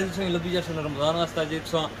सारे साइज से लगी जैसे रमजान वास्ते जे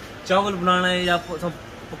चावल बनाना है या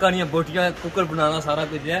पकानियां बोटियां कुकर बनाना सारा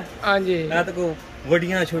कुछ है। हाँ जी मैं तो को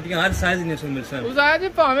वडियां छोटियां हर साइज ने मिल सकते उसाया जी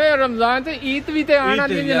भावे रमजान ते ईद भी ते आना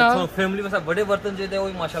नहीं जनाब। फैमिली में बड़े बर्तन जो है वो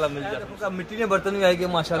माशाल्लाह मिल जाते हैं, मिट्टी के बर्तन भी आएंगे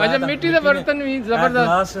माशाल्लाह। अच्छा मिट्टी के बर्तन भी जबरदस्त,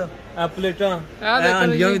 ग्लास प्लेटां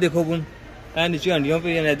हांडियां भी देखो बुन ए नीचे हांडियां पे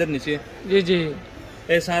इधर नीचे। जी जी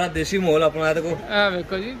ये सारा देसी माहौल अपना देखो, ए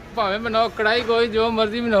देखो जी भावे बनाओ कढ़ाई कोई जो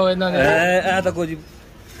मर्जी बनाओ इन्होंने। ए देखो जी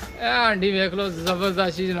हांडी देख लो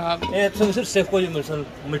जबरदस्त जनाब। ये सिर्फ सेफको जी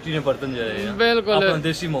मिट्टी के बर्तन जो है बिल्कुल अपना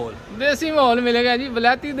देसी माहौल मिलेगा जी,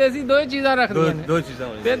 बलाती देसी दो ही चीज़ा रख दी दो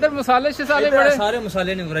चीज़ें। इधर मसाले शसाले बड़े सारे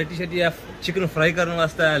मसाले ने वैरायटी शैटी है, चिकन फ्राई करने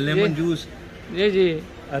वास्ते है, लेमन जूस जी जी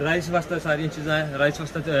राइस वास्ते सारी चीज़ें है, राइस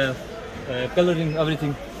वास्ते कलरिंग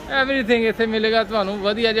एवरीथिंग इतने मिलेगा ਤੁਹਾਨੂੰ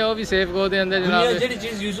ਵਧੀਆ ਜਿਹਾ ਉਹ ਵੀ ਸੇਫਕੋ ਦੇ ਅੰਦਰ ਜਨਾਬ। ਜਿਹੜੀ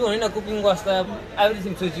ਚੀਜ਼ ਯੂਜ਼ ਹੋਣੀ ਨਾ ਕੁਕਿੰਗ ਵਾਸਤੇ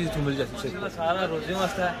एवरीथिंग ਸੋ ਚੀਜ਼ ਮਿਲ ਜਾਂਦੀ ਹੈ, ਸਾਰਾ ਰੋਜ਼ੇ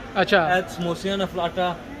ਵਾਸਤੇ ਹੈ। ਅੱਛਾ ਇਹ ਸਮੋਸਿਆਂ ਦਾ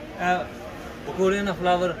ਫਲਾਟਾ ਪਕੌੜਿਆਂ ਦਾ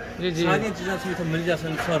ਫਲਾਵਰ ਸਾਰੀਆਂ ਚੀਜ਼ਾਂ ਤੁਸੀਂ ਇੱਥੇ ਮਿਲ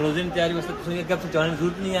ਜਾਂਦੀਆਂ। ਰੋਜ਼ੇ ਦੀ ਤਿਆਰੀ ਵਾਸਤੇ ਤੁਸੀਂ ਅੱਗੇ ਤੋਂ ਜਾਣ ਦੀ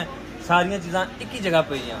ਜ਼ਰੂਰਤ ਨਹੀਂ ਹੈ, ਸਾਰੀਆਂ ਚੀਜ਼ਾਂ ਇੱਕ ਹੀ ਜਗ੍ਹਾ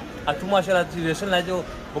ਪਈਆਂ। ਅੱਥੂ ਮਾਸ਼ਾਅੱਲਾ ਤੁਸੀਂ ਵੇਸਣ ਲੈ ਜਾਓ,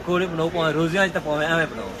 ਪਕੌੜੇ ਬਣਾਓ, ਭਾਵੇਂ ਰੋਜ਼ਿਆਂ 'ਚ ਤਾਂ ਭਾਵੇਂ ਐਵੇਂ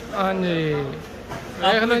ਬਣਾਓ। ਹਾਂਜੀ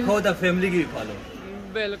ਦੇਖ ਲਓ ਖੁਦ ਦਾ ਫੈਮਿਲੀ ਕੀ ਖਾ ਲਓ।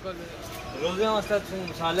 ਬਿਲਕੁਲ रोज़ियां वास्ते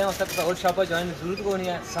मसाले वास्ते और छापा जाने की जरूरत को नहीं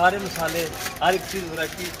है, सारे मसाले हर एक चीज़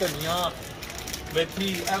वैरायटी धनिया मेथी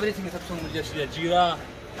एवरीथिंग सबसे मिल जाती है, जीरा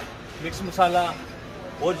मिक्स मसाला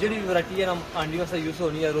और जी वैरायटी है ना आंडी वास्ते यूज़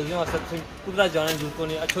होनी है। रोज़ियां वास्ते कुदरा जाने की जरूरत को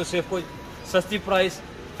नहीं है, अच्छो सेफ को सस्ती प्राइस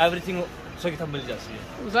एवरीथिंग मिल जाती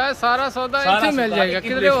है। सारा सौदा इत्थे मिल जाएगा,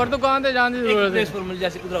 किधरे और दुकान पे जाने की जरूरत है, मिल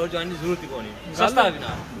जाती कुदरा और जाने की जरूरत को नहीं, सस्ता भी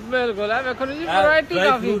ना। बिल्कुल है देखो जी वैरायटी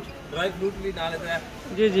काफी, ड्राई फ्रूट भी डाल देता है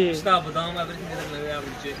जी जी, पिस्ता बादाम एवरीथिंग इधर लगे हैं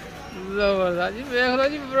नीचे। जबरदस्त जी देख लो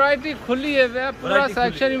जी वैरायटी खुली है, पूरा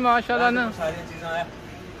सेक्शन ही माशाल्लाह ना सारी चीजें है।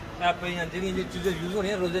 आप पे यहाँ जिन चीजें यूज होनी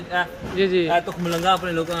है रोजे जी जी तो मलंगा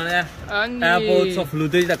अपने लोगों ने हां जी आप बहुत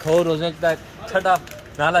फलूदे दा खाओ रोजे दा छटा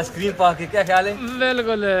नाल आइसक्रीम पा के, क्या ख्याल है?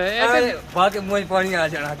 बिल्कुल ए पा के मुंह पानी आ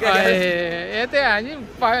जाना, क्या ख्याल है? ये तो है जी,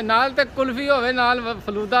 नाल ते कुल्फी होवे नाल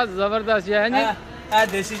फलूदा जबरदस्त है जी। ए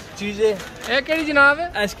देसी चीज है, ये केड़ी जनाब है?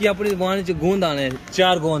 इसकी अपनी जुबान च गोंद आने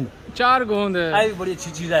 4 गोंद ये भी बड़ी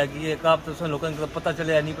अच्छी चीज है कि ये काप तो लोगों को पता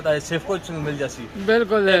चले नहीं पता, सेफ को मिल जाती।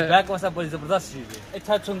 बिल्कुल बैक वास्ता बड़ी जबरदस्त चीज है,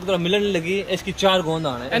 अच्छा तुम मिलन लगी इसकी 4 गोंद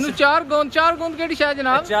आने। एनु 4 गोंद केड़ी शायद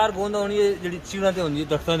जनाब? 4 गोंद होनी है जेडी चीड़ां ते होंदी है,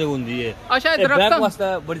 दरख्तां ते होंदी है। अच्छा दरख्तां बैक वास्ता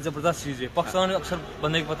बड़ी जबरदस्त चीज है, पाकिस्तान अक्सर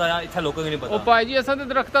बंदे को पता है, इत्थे लोगों को नहीं पता। ओ भाई जी असां ते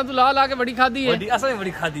दरख्तां तो ला के बड़ी खादी है, बड़ी असां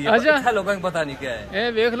बड़ी खादी है, इत्थे लोगों को पता नहीं क्या है। ए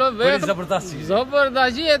देख लो जबरदस्त चीज,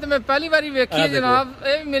 जबरदस्त जी, ये तो मैं पहली बारी देखी है जनाब,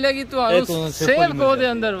 ये मिलेगी ਤੁਹਾਨੂੰ सेवको दे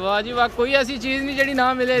अंदर। वाह जी वाह, कोई ऐसी चीज नहीं जेडी ना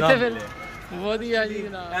मिले इत्थे फिर वधिया जी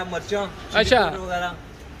जनाब। ए मर्चां अच्छा वगैरह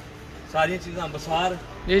सारी चीज़ां बसार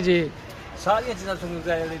जी जी सारी चीज़ां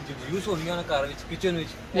ਤੁਹਾਨੂੰ यूज होनियां ना घर विच किचन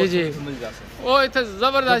विच जी जी मिल जासे। ओ इत्थे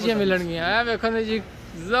जबरदस्त जी मिलणगीਆਂ ए वेखो जी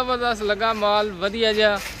जबरदस्त लगा माल वधिया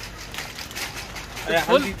जिहा।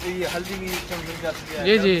 हल्दी भी मिल जाती है,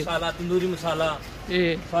 जी जी मसाला तंदूरी मसाला जी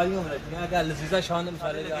सारी वैरायटियां है, लजीजा शान दे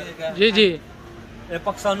मसाले जी जी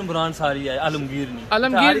पाकिस्तान ब्रांड सारी है, आलमगीर नहीं,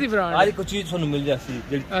 आलमगीर दी ब्रांड हर एक चीज ਤੁਹਾਨੂੰ मिल जाती है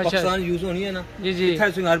जेडी पाकिस्तान यूज होनी है ना। जी जी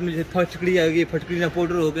इत्थे सुन हर मिल फटकड़ी आएगी, फटकड़ी का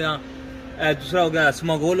पाउडर हो गया, दूसरा हो गया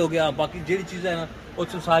स्मागोल हो गया, बाकी जेडी चीज है ना वो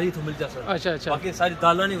सारी तो मिल जाती है। अच्छा अच्छा बाकी सारी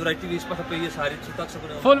दालां दी वैरायटी भी इस पास पई है, सारी तक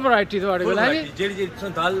सकते हो फुल वैरायटी ਤੁਹਾਡੇ ਕੋਲ है जी। जेडी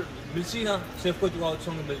जेडी दाल मिलसी ना सेफ को जाओ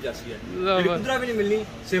तो मिल जाती है, जेडी कुदरा भी नहीं मिलनी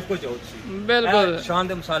सेफ को जाओ बिल्कुल शान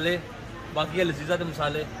दे मसाले, बाकी लजीजा दे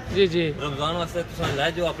मसाले जी जी रमजान वास्ते तुम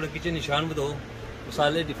ले जाओ अपने किचन निशान बताओ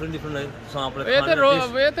मसाले डिफरेंट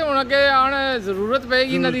ये तो हुण अगे आने जरूरत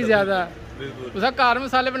पेगी ना दी ज्यादा। बिल्कुल उसा घर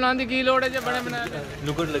मसाले बनाने की की लोड़ है, जो बने बनाए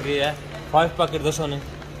नुगट लगे है 5 पैकेट दसो ने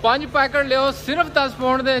 5 पैकेट लियो सिर्फ 10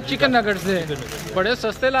 पाउंड दे चिकन नगट से, बड़े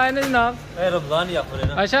सस्ते लाए ने जनाब। ए रमजान ही ऑफर है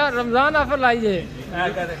ना। अच्छा रमजान ऑफर लाई जे ए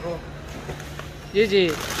क्या देखो जी जी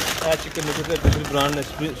ए चिकन नगट दूसरी ब्रांड है,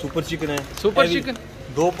 सुपर चिकन है, super chicken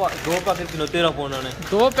 2 packet kilo 13 pound आने,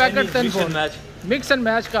 2 packet 10 pound match mix and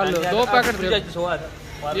match कर लो, 2 पैकेट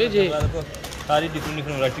जी जी सारी डिफरेंट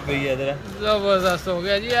वैरायटी पई है इधर। जबरदस्त हो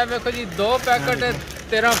गया जी, ये देखो जी 2 packet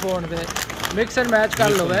 13 pound they mix and match कर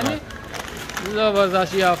लो है नी,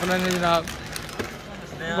 जबरदस्त ही ऑफर है जनाब।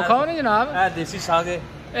 दिखाओ ना जनाब ए देसी साग है,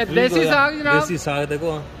 ए देसी साग जनाब, देसी साग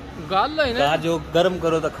देखो गल होई ना जो गरम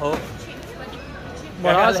करो तो खाओ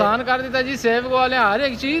बड़ा आसान कर दिता जी सेवको वाले, हर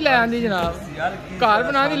एक चीज ले आंदी जनाब, घर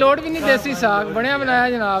बनाने की लोड़ भी नहीं, देसी साग बनया बनाया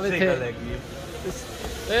जनाब इत्थे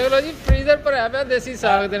देख लो जी, फ्रीजर पर है पे देसी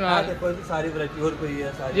साग दे नाल सारी वैरायटी और कोई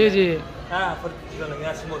है सारी। जी जी हां पर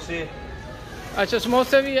लगे समोसे, अच्छा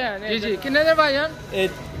समोसे भी है जी जी। कितने दे भाईजान? ये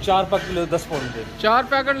 4 पैकेट लो 10 पाउंड दे, 4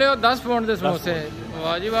 पैकेट ले 10 पाउंड दे समोसे।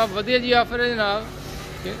 वाह जी वाह, वधिया जी ऑफर है जनाब,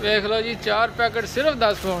 देख लो जी 4 पैकेट सिर्फ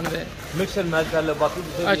 10 pound they. Mix and match कर लो बाकी।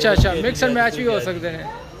 अच्छा अच्छा, मिक्स एंड मैच भी हो सकते हैं।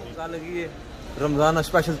 लगी है रमजान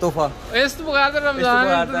स्पेशल तोहफा, इस तो बगैर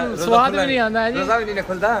रमजान स्वाद भी नहीं आता है जी, रोजा भी नहीं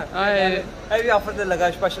खुलता। ये भी ऑफर ते लगा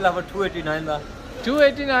स्पेशल ऑफर 289 दा,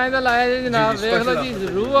 289 दा लाया जी जनाब, देख लो जी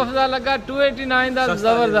रूह अफ़ज़ा लगा 289 दा,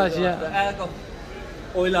 जबरदस्त है।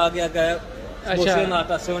 ऑयल आ गया का, अच्छा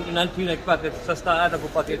आता 79p एक पैकेट सस्ता आया था को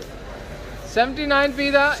पैकेट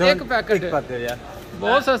 79p दा एक पैकेट यार,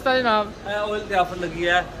 बहुत सस्ता जनाब। ऑयल ते ऑफर लगी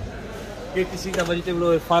है कि किसी का वेजिटेबल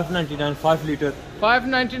ऑयल 599 5 लीटर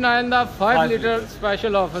 599 दा 5 लीटर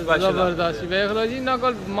स्पेशल ऑफर, जबरदस्त। देख लो जी ना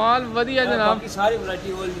कोल माल वधिया जनाब, बाकी सारी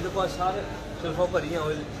वैरायटी ऑयल दे पास सारे शेल्फों पर ही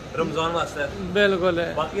ऑयल रमजान वास्ते बिल्कुल है।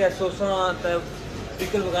 बाकी सोसा ते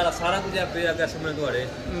पिकल वगैरह सारा कुछ है पे अगर समझ तुम्हारे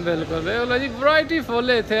बिल्कुल देख लो जी, वैरायटी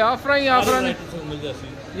फुल है इथे, ऑफर ही ऑफर ने मिल जासी,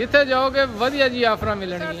 जिथे जाओगे वधिया जी ऑफर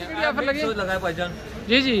मिलनी है। ऑफर लगी लगा है भाईजान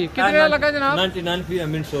जी जी, कितने लगा जनाब? 99p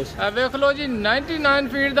मिंट सॉस, देख लो जी 99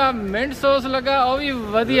 फीट दा मिंट सॉस लगा, ओ भी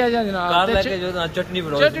वधिया जी जनाब। कार लेके जो चटनी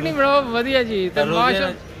बनाओ वधिया जी, ते माशा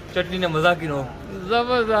चटनी ने मजा की नो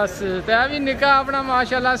जबरदस्त। ते अभी निका अपना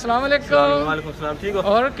माशाल्लाह, अस्सलाम वालेकुम। वालेकुम सलाम, ठीक हो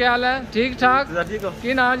और क्या हाल है? ठीक ठाक, ठीक हो?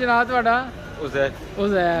 की नाम जनाब ਤੁਹਾਡਾ?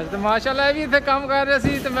 उज़ैर। तो माशाल्लाह ये भी इतने काम कर रहे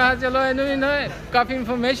सी, तो मैं चलो इन्हू भी ना काफ़ी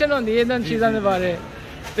इन्फॉर्मेशन होती है इन चीज़ों के बारे,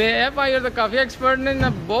 तो यह भाई और तो काफ़ी एक्सपर्ट ने ना,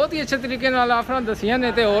 बहुत ही अच्छे तरीके नाल ऑफर दसिया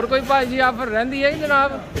ने। तो और कोई भाई जी ऑफर रही है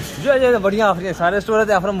जनाब? जो बढ़िया ऑफर है, सारे स्टोर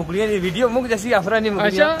ते ऑफर मुकलियां नहीं, वीडियो मुक जैसी ऑफर नहीं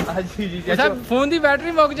मुकलियां। अच्छा जी जी, अच्छा फोन की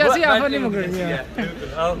बैटरी मुक जैसी ऑफर नहीं मुकनी है,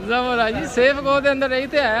 जबरदस्त जी। सेवको दे अंदर यही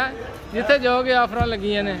तो है, जिथे जाओगे ऑफर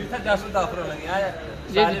लगी ने, ऑफर लगी है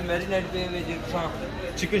सारे मैरिनेट पे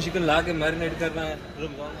चिकन शिकन ला के मैरिनेट करना है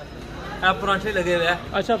रमजान। आप परांठे लगे हुए हैं,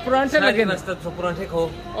 अच्छा परांठे लगे ना, तो परांठे खाओ,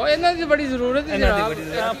 और इन्हां की बड़ी जरूरत है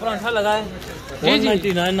जनाब। परांठा लगा है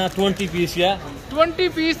 199 ना 20 पीस या 20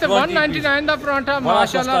 पीस ते 199 दा परांठा,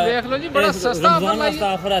 माशाल्लाह देख लो जी बड़ा सस्ता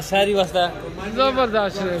ऑफर है, शहरी वास्ते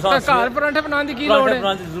जबरदस्त। ते घर परांठे बनाने की लोड़ है?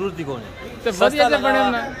 परांठे जरूरत ही कोनी, ते वधिया जे बने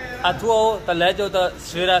ना अथवा हो तो ले जाओ, तो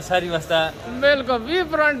सवेरा शहरी वास्ते बिल्कुल 20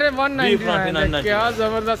 परांठे 199, क्या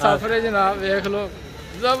जबरदस्त ऑफर है जनाब। देख लो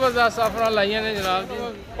जबरदस्त ऑफर लाइया ने जनाब जी,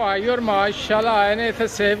 भाई और माशाल्लाह आए ने इथे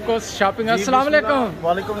सेवको शॉपिंग। अस्सलाम वालेकुम।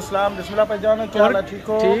 वालेकुम अस्सलाम, बिस्मिल्लाह भाईजान, क्या हाल है? ठीक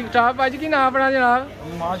हो? ठीक ठाक भाजी, की नाम अपना जनाब?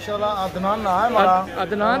 माशाल्लाह अदनान नाम है हमारा।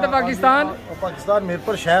 अदनान तो पाकिस्तान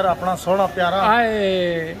मीरपुर शहर अपना सोना प्यारा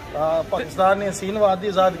आए, पाकिस्तान ने हसीन वादी,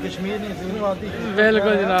 आजाद कश्मीर ने हसीन वादी।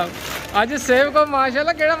 बिल्कुल जनाब, अज सेवको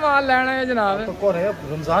माशाल्लाह केड़ा माल लेना है जनाब? तो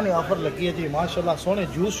रमजान ऑफर लगी है जी माशाल्लाह, सोने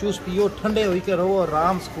जूस शूस पियो, ठंडे होई के रहो,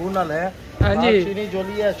 आराम सुकून नाल है। हाँ जी, चीनी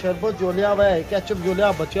जोली है, शरबत जोलिया हुआ है, केचप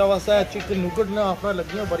जोलिया बच्चा वास्ते है, चिकन नुगट ने ऑफर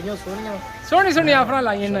लगियां बड़ियां सोहनियां, सोहनी सोहनी ऑफर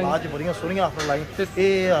लाई ने आज बड़ियां सोहनियां ऑफर लाई, ये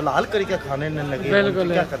हलाल करके खाने ने लगे।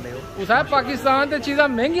 बिल्कुल क्या करने हो उसाब पाकिस्तान ते चीज़ां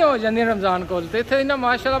महंगियां हो जांदियां रमजान कोल, ते इत्थे इन्ना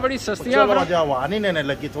माशाल्लाह बड़ी सस्तियां चलो जा वानी ने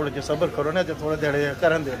लगी, थोड़े जे सब्र करो ना, जो थोड़े देड़े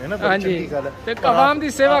करन देने ना, बड़ी चंगी गल है। ते आवाम दी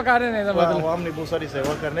सेवा कर रहे ने, दा मतलब आवाम ने बहुत सारी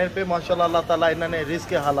सेवा करने पे माशाल्लाह, अल्लाह ताला इन्होंने रिस्क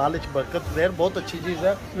के हलाल विच बरकत दे, बहुत अच्छी चीज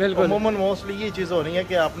है। अमूमन मोस्टली ये चीज हो रही है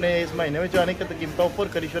कि आपने इस महीने में आने के कीमत ऊपर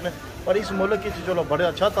करी शने, पर इस मुल्क की चलो बड़े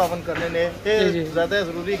अच्छा तावन करने ने, ज्यादा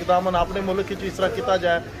जरूरी इकदाम अपने मुल्क की इस तरह किया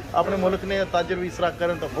जाए, अपने मुल्क ने ताजर भी इस तरह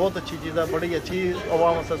करें तो बहुत अच्छी चीज़ है, बड़ी अच्छी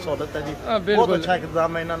अवाम से सहूलत है जी, बहुत अच्छा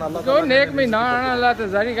इकदाम है इन्होंने। अल्लाह नेक महीना आने वाला तो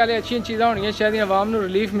जारी गल अच्छी चीज़ां होनी शायद आवाम नूं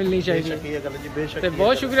रिलीफ मिलनी चाहिए।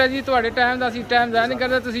 बहुत शुक्रिया जी, तुहाडे टाइम दा असीं टाइम ज़ाया नहीं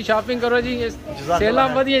करदे, तुसीं शॉपिंग करो जी, सेलां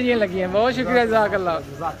वधिया जिहियां लगियां, बहुत शुक्रिया जज़ाकल्लाह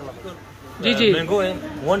जी जी। मैंगो है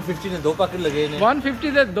 150 ने 2 पैकेट लगे ने,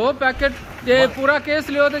 150 दे 2 पैकेट, ते पूरा केस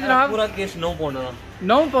लियो ते जनाब पूरा केस 9 पाउंड दा,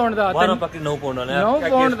 9 पाउंड दा 12 पैकेट 9 पाउंड दा, 9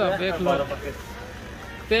 पाउंड दा देख लो,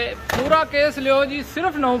 ते पूरा केस लियो जी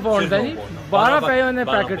सिर्फ 9 पाउंड दा जी, 12 पे ने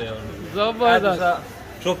पैकेट, जबरदस्त।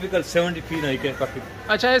 ट्रॉपिकल 70p ना के पैकेट,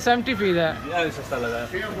 अच्छा ये 70p है, ये भी सस्ता लगा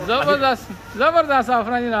है, जबरदस्त जबरदस्त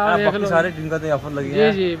ऑफर जनाब। देख लो सारे दिन का ते ऑफर लगी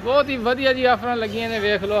है जी जी, बहुत ही वधिया जी ऑफर लगी ने,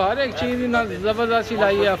 देख लो हर एक चीज ना जबरदस्त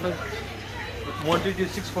लाई है ऑफर।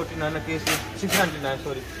 649 का केस, 699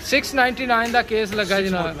 सॉरी 699 दा केस लगा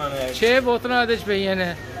जनाब, 6 बोतलां दे च पईयां ने,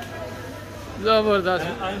 जबरदस्त।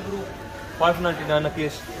 599 का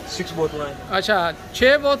केस, 6 बोतलां है, अच्छा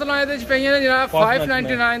 6 बोतलां दे च पईयां ने जनाब,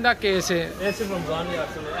 599 दा केस है। ऐसे रमजान में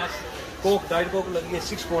आजकल कोक डाइट कोक लगी है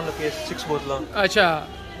 6 पाउंड का केस, 6 बोतलां, अच्छा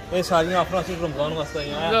ये सारी ऑफर सिर्फ रमजान वास्ते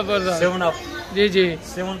हैं। जबरदस्त 7 अप जी जी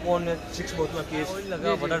 7 पॉइंट 6 बोतल केस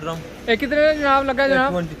लगा बड़ा ड्रम। ये कितने में जनाब लगा जनाब?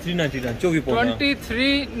 23.99 24 पॉइंट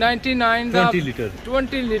 23.99 दा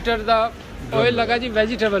 20 लीटर दा ऑयल लगा जी,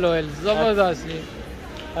 वेजिटेबल ऑयल जबरदस्त जी।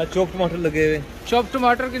 चॉप टमाटर लगे हुए। चॉप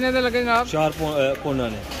टमाटर कितने दे लगे जनाब? 4 पौंड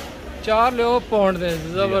ने 4 लियो पौंड दे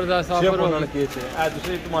जबरदस्त ऑफर हो गया केस है। आ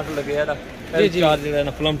दूसरे टमाटर लगे यार जी जी 4 जो है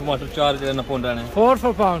ना प्लम टमाटर 4 जो है ना पौंड ने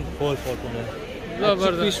 4 पाउंड 4 पौंड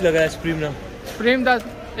जबरदस्त पीस लगा है स्प्रीम दा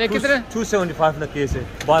ये कितने 275 ਦਾ ਕੇਸ ਹੈ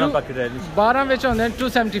 12 ਪੈਕੇਟ ਹੈ ਜੀ 12 ਵਿੱਚ ਹੁੰਦੇ ਨੇ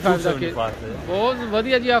 275 ਦਾ ਕੇਸ। ਬਹੁਤ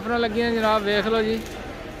ਵਧੀਆ ਜੀ ਆਫਰਾਂ ਲੱਗੀਆਂ ਜਨਾਬ, ਵੇਖ ਲਓ ਜੀ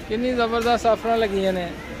ਕਿੰਨੀ ਜ਼ਬਰਦਸਤ ਆਫਰਾਂ ਲੱਗੀਆਂ ਨੇ।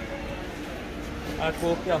 ਆ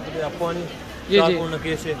ਕੋਕ ਕੇ ਆਪਦੇ ਆਪਾਂ ਨਹੀਂ 4 ਪਾਉਂਡ ਦਾ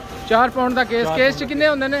ਕੇਸ ਹੈ 4 ਪਾਉਂਡ ਦਾ ਕੇਸ ਚ ਕਿੰਨੇ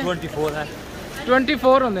ਹੁੰਦੇ ਨੇ? 24 ਹੈ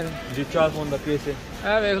 24 ਹੁੰਦੇ ਨੇ ਜੀ 4 ਪਾਉਂਡ ਦਾ ਕੇਸ ਹੈ।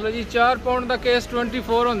 ਇਹ ਵੇਖ ਲਓ ਜੀ 4 ਪਾਉਂਡ ਦਾ ਕੇਸ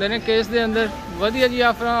 24 ਹੁੰਦੇ ਨੇ ਕੇਸ ਦੇ ਅੰਦਰ। ਵਧੀਆ ਜੀ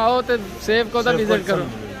ਆਫਰਾਂ, ਆਓ ਤੇ ਸੇਵਕੋ ਦਾ ਵਿਜ਼ਿਟ ਕਰੋ।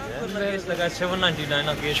 लगा 799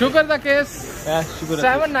 ਦਾ ਕੇਸ ਸ਼ੂਗਰ ਦਾ ਕੇਸ ਸ਼ੂਗਰ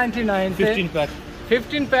 799 ਤੇ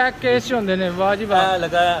 15 ਪੈਕ ਕੇਸ ਚ ਹੁੰਦੇ ਨੇ। ਵਾਹ ਜੀ ਵਾਹ।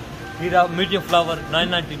 ਲਗਾ ਹੀਰਾ ਮੀਡੀਅਮ ਫਲਾਵਰ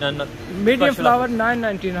 999 ਦਾ ਮੀਡੀਅਮ ਫਲਾਵਰ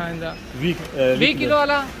 999 ਦਾ 20 ਕਿਲੋ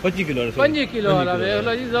ਵਾਲਾ 25 ਕਿਲੋ ਵਾਲਾ ਵੇਖ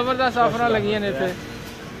ਲਓ ਜੀ ਜ਼ਬਰਦਸਤ ਆਫਰਾਂ ਲੱਗੀਆਂ ਨੇ ਇੱਥੇ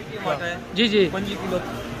ਜੀ ਜੀ 5 ਕਿਲੋ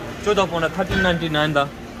 14 ਪੌਂਡ 1399 ਦਾ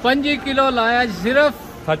 5 ਕਿਲੋ ਲਾਇਆ ਸਿਰਫ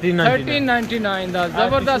 1399 ਦਾ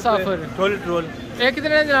ਜ਼ਬਰਦਸਤ ਆਫਰ। ਰੋਲ ਇਹ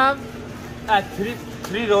ਕਿਤਨੇ ਨੇ ਜਨਾਬ?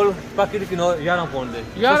 3 रोल पैकेट किनो 11 पाउंड दे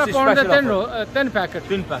 11 पाउंड ਦੇ 3 ਪੈਕੇਟ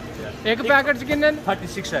ਇੱਕ ਪੈਕੇਟ ਚ ਕਿੰਨੇ?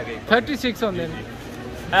 36 ਹੈਗੇ 36 ਹੁੰਦੇ ਨੇ।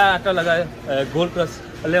 ਇਹ ਆਟਾ ਲਗਾ ਹੈ ਗੋਲਡ ਪ੍ਰੈਸ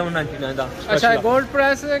 1199 ਦਾ। ਅੱਛਾ ਗੋਲਡ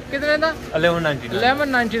ਪ੍ਰੈਸ ਕਿਤਨੇ ਦਾ?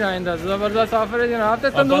 1199 ਦਾ ਜ਼ਬਰਦਸਤ ਆਫਰ ਹੈ ਜਨਾਬ। ਤੇ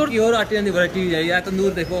ਤੰਦੂਰ ਕੀ ਹੋਰ ਆਟਿਆਂ ਦੀ ਵੈਰਾਈਟੀ ਹੈ ਯਾਰ।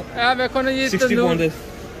 ਤੰਦੂਰ ਦੇਖੋ ਇਹ ਵੇਖੋ ਨਾ ਜੀ ਤੰਦੂਰ, ਇਹ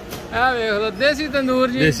ਵੇਖ ਲਓ ਦੇਸੀ ਤੰਦੂਰ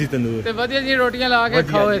ਜੀ ਤੇ ਵਧੀਆ ਜੀ ਰੋਟੀਆਂ ਲਾ ਕੇ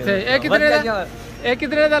ਖਾਓ ਇੱਥੇ। ਇਹ ਕਿਤਨੇ ਦਾ? ਇਹ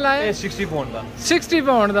ਕਿਤਨੇ ਦਾ ਲਾਇਆ? ਇਹ 60 ਪਾਉਂਡ ਦਾ 60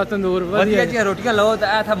 ਪਾਉਂਡ ਦਾ ਤੰਦੂਰ ਵਧੀਆ ਜੀ ਰੋਟੀਆਂ ਲਓ ਤੇ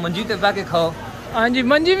ਇਹ ਥਾ ਮੰਜੀ ਤੇ ਬਹਿ ਕੇ ਖਾਓ। ਹਾਂਜੀ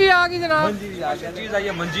ਮੰਜੀ ਵੀ ਆ ਗਈ ਜਨਾਬ। ਮੰਜੀ ਵੀ ਆ ਗਈ ਚੀਜ਼ ਆਈ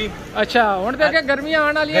ਹੈ ਮੰਜੀ। ਅੱਛਾ ਹੁਣ ਤੇ ਅੱਗੇ ਗਰਮੀਆਂ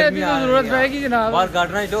ਆਉਣ ਵਾਲੀਆਂ ਇਹਦੀ ਜ਼ਰੂਰਤ ਪਏਗੀ ਜਨਾਬ। ਬਾਹਰ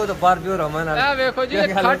ਗਾਰਡਨਾਂ ਚ ਤਾਂ ਬਾਹਰ ਵੀ ਰਮਨ ਨਾਲ ਇਹ ਵੇਖੋ ਜੀ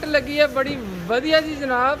ਖੱਟ ਲੱਗੀ ਹੈ ਬੜੀ ਵਧੀਆ ਜੀ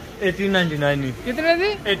ਜਨਾਬ। 1899 ਨਹੀਂ ਕਿਤਨੇ ਦੀ?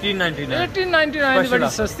 1899 ਦੀ ਬੜੀ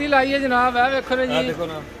ਸਸਤੀ ਲਾਈ ਹੈ ਜਨਾਬ। ਇਹ ਵੇਖੋ ਨਾ ਜੀ ਦੇਖੋ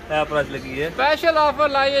ਨਾ ਇਹ ਪ੍ਰਾਈਸ ਲੱਗੀ ਹੈ ਸਪੈਸ਼ਲ ਆਫਰ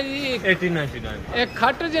ਲਾਈ ਹੈ ਜੀ 1899। ਇਹ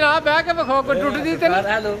ਖੱਟ ਜਨਾਬ ਬਹਿ ਕੇ ਵਿਖਾਓ ਕੋਈ ਟੁੱਟਦੀ ਤੇ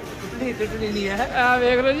ਟੁੱਟਣੀ ਨਹੀਂ ਹੈ। ਇਹ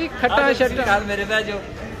ਵੇਖ ਲਓ ਜੀ ਖੱਟਾ ਛੱਟਾ ਮੇਰੇ ਬਹਿ ਜਾਓ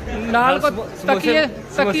ਨਾਲ ਕੋ ਤਕੀਏ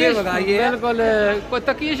ਬਿਲਕੁਲ ਕੋਈ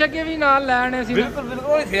ਤਕੀਏ ਸ਼ਕੇ ਵੀ ਨਾਲ ਲੈਣੇ ਸੀ।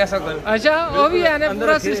 ਬਿਲਕੁਲ ਹੀ ਐਸਾ ਕਰ। ਅੱਛਾ ਉਹ ਵੀ ਹੈ ਨੇ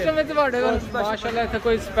ਪੂਰਾ ਸਿਸਟਮ ਹੈ ਤੁਹਾਡੇ ਕੋਲ ਮਾਸ਼ਾਅੱਲਾ। ਇੱਥੇ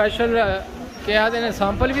ਕੋਈ ਸਪੈਸ਼ਲ ਕਿਹਾ ਦੇ ਨੇ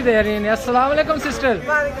ਸੈਂਪਲ ਵੀ ਦੇ ਰਹੇ ਨੇ। अस्सलाम वालेकुम सिस्टर।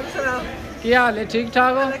 वालेकुम सलाम। क्या हाल है? ठीक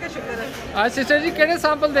ठाक हो? अल्लाह का शुक्र है। आज सिस्टर जी केड़े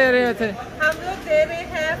सैंपल दे रहे हैं थे? हम लोग दे रहे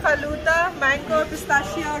हैं falooda, mango,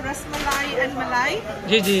 pistachio, rasmalai and मलाई।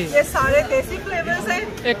 जी जी ये सारे देसी फ्लेवर्स हैं।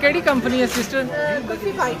 ये केड़ी कंपनी है सिस्टर?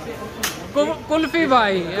 कुल्फी भाई। कुल्फी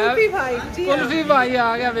भाई जी कुल्फी भाई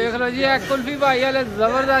आ गया देख लो जी। कुल्फी भाई वाले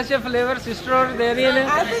जबरदस्त फ्लेवर सिस्टर और दे रही है।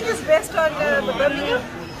 I think it's best on Birmingham.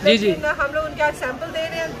 जी जी हम लोग उनके आज सैंपल दे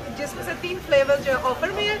रहे हैं जिसमें से 3 फ्लेवर जो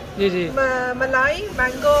ऑफर में है। जी जी मलाई,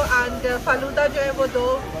 मैंगो एंड फालूदा जो है वो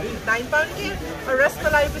 9 पाउंड की है और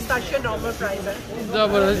रसमलाई पिस्ताशियो नॉर्मल प्राइस है।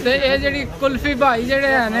 जबरदस्त। ये जी कुल्फी भाई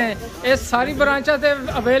जेडे है ने ये सारी ब्रांचा ते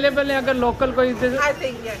अवेलेबल है अगर लोकल कोई आई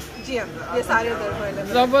थिंक जी हाँ ये सारे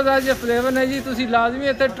अवेलेबल। जबरदस्त जो फ्लेवर ने जी तुसी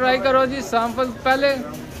लाजमी इत्थे ट्राई करो जी। सैंपल पहले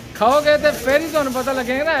खाओगे तो फिर ही तुहानू पता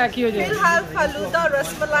लगेगा ना की हो जाए। फिलहाल फालूदा और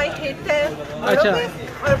रसमलाई हिट है अच्छा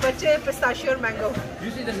और बच्चे पिस्ताशियो और मैंगो।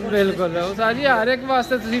 बिल्कुल सारी हर एक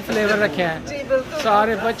वास्ते तुसी फ्लेवर रखे हैं जी बिल्कुल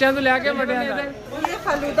सारे बच्चों तो लेके बड़े। ये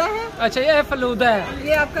फालूदा है। अच्छा ये फालूदा है।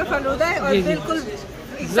 ये आपका फालूदा है और बिल्कुल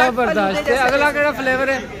जबरदस्त। अगला केड़ा फ्लेवर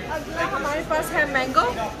है? अगला हमारे पास है mango.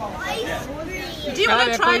 Do you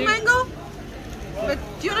want to try mango?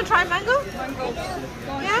 Do you want to try mango?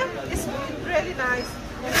 Yeah, it's really nice.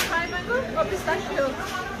 You want to try mango or pistachio?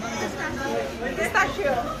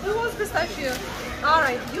 Pistachio. Who wants pistachio? All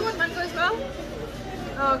right. You want mango as well?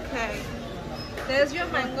 Okay. There's your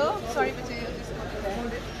mango. Sorry, Vijay. Just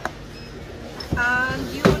hold it.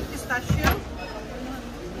 And you want pistachio?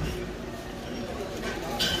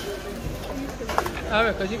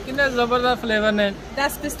 देखो जी कितने जबरदस्त flavour ने।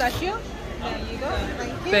 That's pistachio. There you go.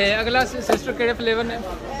 Thank you. ते अगला sister केड़े flavour ने?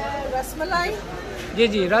 रसमलाई। जी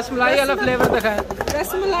जी रसमलाई वाला flavour दिखाएं।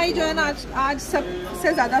 रसमलाई जो है ना आज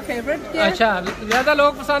सबसे ज्यादा फेवरेट किया। अच्छा ज्यादा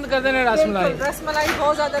लोग पसंद करते हैं रसमलाई। रसमलाई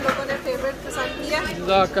बहुत ज्यादा लोगों ने फेवरेट पसंद किया।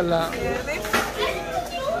 जज़ाकल्लाह।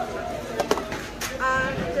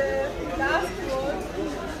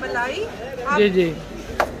 मलाई। जी जी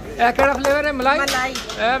ये केड़ा फ्लेवर है? मलाई। मलाई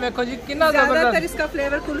देखो जी कितना ज्यादातर इसका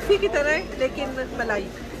फ्लेवर कुल्फी की तरह है लेकिन मलाई।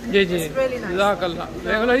 जी जी जज़ाकल्लाह।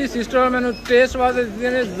 देख लो जी सिस्टर मैंने टेस्ट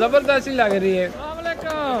वास्ते जबरदस्त ही लग रही है।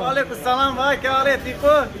 वालेकुम सलाम भाई, क्या हाल है? ठीक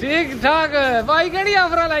हो? ठीक ठाक भाई। केड़ी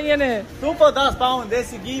ऑफर लाइए ने? 2 for 10 पाउंड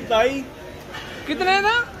देसी घी भाई। कितने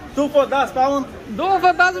का? 2 for 10 पाउंड। 2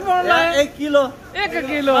 for 10 पाउंड लाए। 1 किलो। 1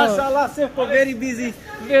 किलो माशाल्लाह, सिर्फ वेरी बिजी।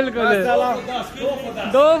 बिल्कुल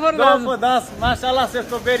 2 for 10 माशाल्लाह,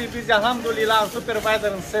 सिर्फ वेरी बिजी। अल्हम्दुलिल्लाह,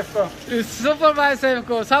 सुपरवाइजर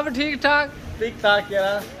सेवको सब ठीक ठाक। ठीक ठाक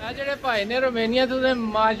यार। आ जेडे भाई ने रोमेनिया तो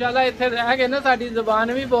माशाल्लाह इत्थे रह के ना साडी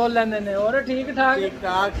जुबान भी बोल लेंदे ने। और ठीक ठाक? ठीक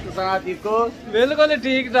ठाक। तुसा ठीक हो? बिल्कुल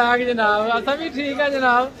ठीक ठाक जनाब, असा भी ठीक है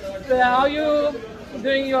जनाब। तो how you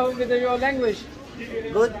doing your language?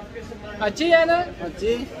 Good. अच्छी है ना?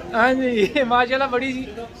 अच्छी। हाँ जी माशाल्लाह, बड़ी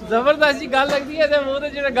जबरदस्त जी गल लगती है। ते मुंह ते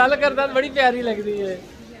जेड़ा गल करदा बड़ी प्यारी लगती है।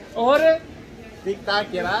 और ठीक ठाक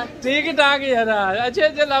यार। ठीक ठाक यार, अच्छे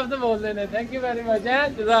अच्छे लफ्ज बोलते हैं। थैंक यू वेरी मच है,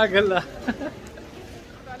 जज़ाकल्लाह।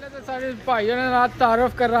 पहले तो सारे भाइयों ने रात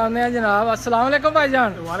तारुफ कर रहे हैं जनाब। अस्सलाम वालेकुम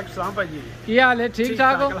भाईजान। वालेकुम सलाम भाई जी। की हाल है? ठीक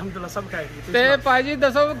ठाक हो? अल्हम्दुलिल्लाह, सब खैर। ते भाई जी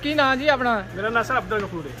दसो की नाम जी अपना? मेरा नाम सर अब्दुल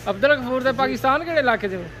गफूर है। अब्दुल गफूर दे पाकिस्तान केड़े इलाके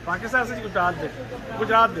च? पाकिस्तान से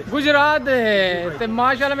गुजरात दे। ते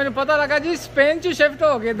माशाल्लाह मैंने पता लगा जी स्पेन च शिफ्ट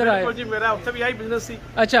हो गए इधर आए। जी मेरा उत्थे भी यही बिजनेस सी।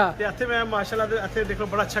 अच्छा। ते इत्थे मैं माशाल्लाह इत्थे देखो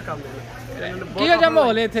बड़ा अच्छा काम है। किया जा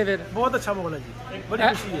माहौल है इत्थे? फिर बहुत अच्छा माहौल है जी, बड़ी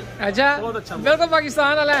खुशी है। अच्छा, बहुत अच्छा बिल्कुल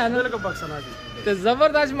पाकिस्तान वाला है ना? बिल्कुल पाकिस्तान जी। ते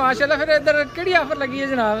जबरदस्त माशाल्लाह। फिर इधर केड़ी ऑफर लगी है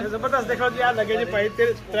जनाब? जबरदस्त देखो जी, आ लगे जी भाई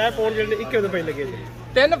 3 पाउंड जेडे 21 रुपए लगे जी।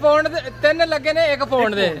 3 पाउंड 3 लगे ने 1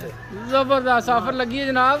 पाउंड दे। जबरदस्त ऑफर लगी है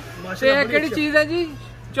जनाब। ते केड़ी चीज है जी?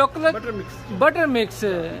 Chocolate butter mix.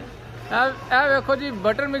 ए देखो जी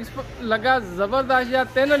बटर मिक्स लगा जबरदस्त। या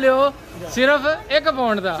 3 लियो सिर्फ 1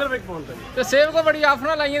 पाउंड दा। सिर्फ 1 पाउंड दा। ते सेव को बड़ी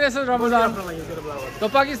ऑफर लाइए ने इस रमजान। तो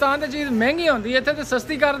पाकिस्तान ते चीज महंगी होंदी है, इत्थे ते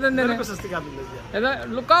सस्ती कर देंदे ने। बिल्कुल सस्ती कर देंदे जी। एदा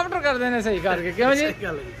लुक आफ्टर करदे ने सही करके। क्यों जी?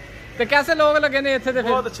 ते कैसे लोग लगे ने इत्थे? ते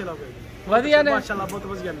बहुत अच्छे लोग हैं, वधिया ने माशाल्लाह, बहुत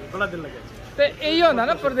वधिया ने, बड़ा दिल लगा जी। ते यही होंदा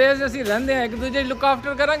ना, प्रदेश ਅਸੀਂ ਰਹਿੰਦੇ ਆ, ਇੱਕ ਦੂਜੇ ਲੁੱਕ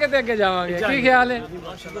ਆਫਟਰ ਕਰਾਂਗੇ ਤੇ ਅੱਗੇ ਜਾਵਾਂਗੇ। ਕੀ ਖਿਆਲ ਹੈ?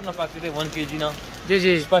 शुगर ना पाके 1 kg ना जी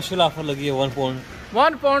जी स्पेशल ऑफर लगी है 1 पाउंड।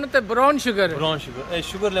 1 पाउंड ते ब्राउन शुगर। ए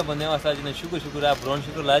शुगर ले बंदे वास्ते जिन्हें शुगर है ब्राउन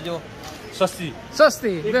शुगर ला जो सस्ती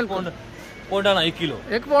बिल्कुल। पाउंड ना 1 किलो।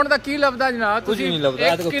 1 पाउंड ਦਾ ਕੀ ਲੱਭਦਾ ਜਨਾਬ? ਤੁਸੀਂ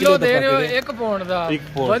 1 ਕਿਲੋ ਦੇ ਰਹੇ ਹੋ 1 ਪਾउंड ਦਾ।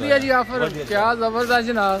 ਵਧੀਆ ਜੀ ਆਫਰ, ਕਿਆ ਜ਼ਬਰਦस्त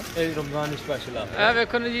ਜਨਾਬ। ਇਹ ਰਮਜ਼ਾਨ ਸਪੈਸ਼ਲ ਆਫਰ। ਇਹ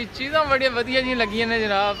ਵੇਖੋ ਜੀ ਚੀਜ਼ਾਂ ਬੜੀਆਂ ਵਧੀਆ ਜੀ ਲੱਗੀਆਂ ਨੇ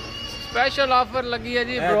ਜਨਾਬ। स्पेशल ऑफर लगी है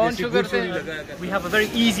जी ब्राउन शुगर से। We have a very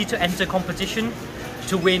easy to enter competition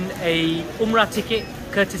to win a Umrah ticket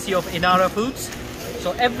courtesy of Inara Foods.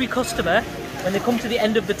 So every customer, when they come to the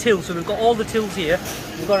end of the till, so we've got all the tills here,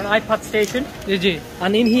 we've got an iPad station,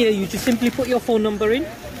 and in here you just simply put your phone number in,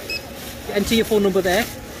 enter your phone number there,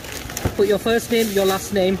 put your first name, your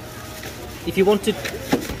last name, if you want to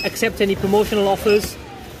accept any promotional offers,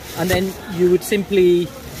 and then you would simply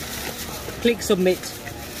click submit,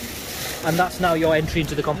 and that's now your entry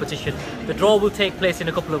into the competition. The draw will take place in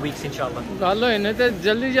a couple of weeks inshallah. गल होए ने ते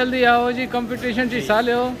जल्दी आओ जी, competition च हिस्सा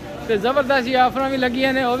लियो ते जबरदस्त जी ऑफर भी लगी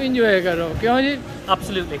ने, वो भी इंजॉय करो। क्यों जी?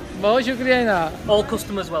 Absolutely. बहुत शुक्रिया जनाब। All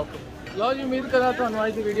customers welcome. लो जी, उम्मीद करा तुहानू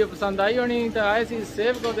अज दी वीडियो पसंद आई होनी। तो आए सी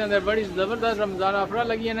सेवको दे अंदर बड़ी जबरदस्त रमजान ऑफर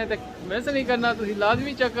लगी ने, ते मिस नहीं करना, तुसीं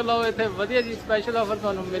लाजमी चक्कर लाओ। इत्थे वधिया जी स्पेशल ऑफर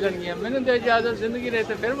तुहानू मिलणगियां। मैनूं दे इजाजत, जिंदगी रहे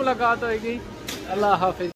ते फिर मुलाकात होएगी। अल्लाह हाफिज।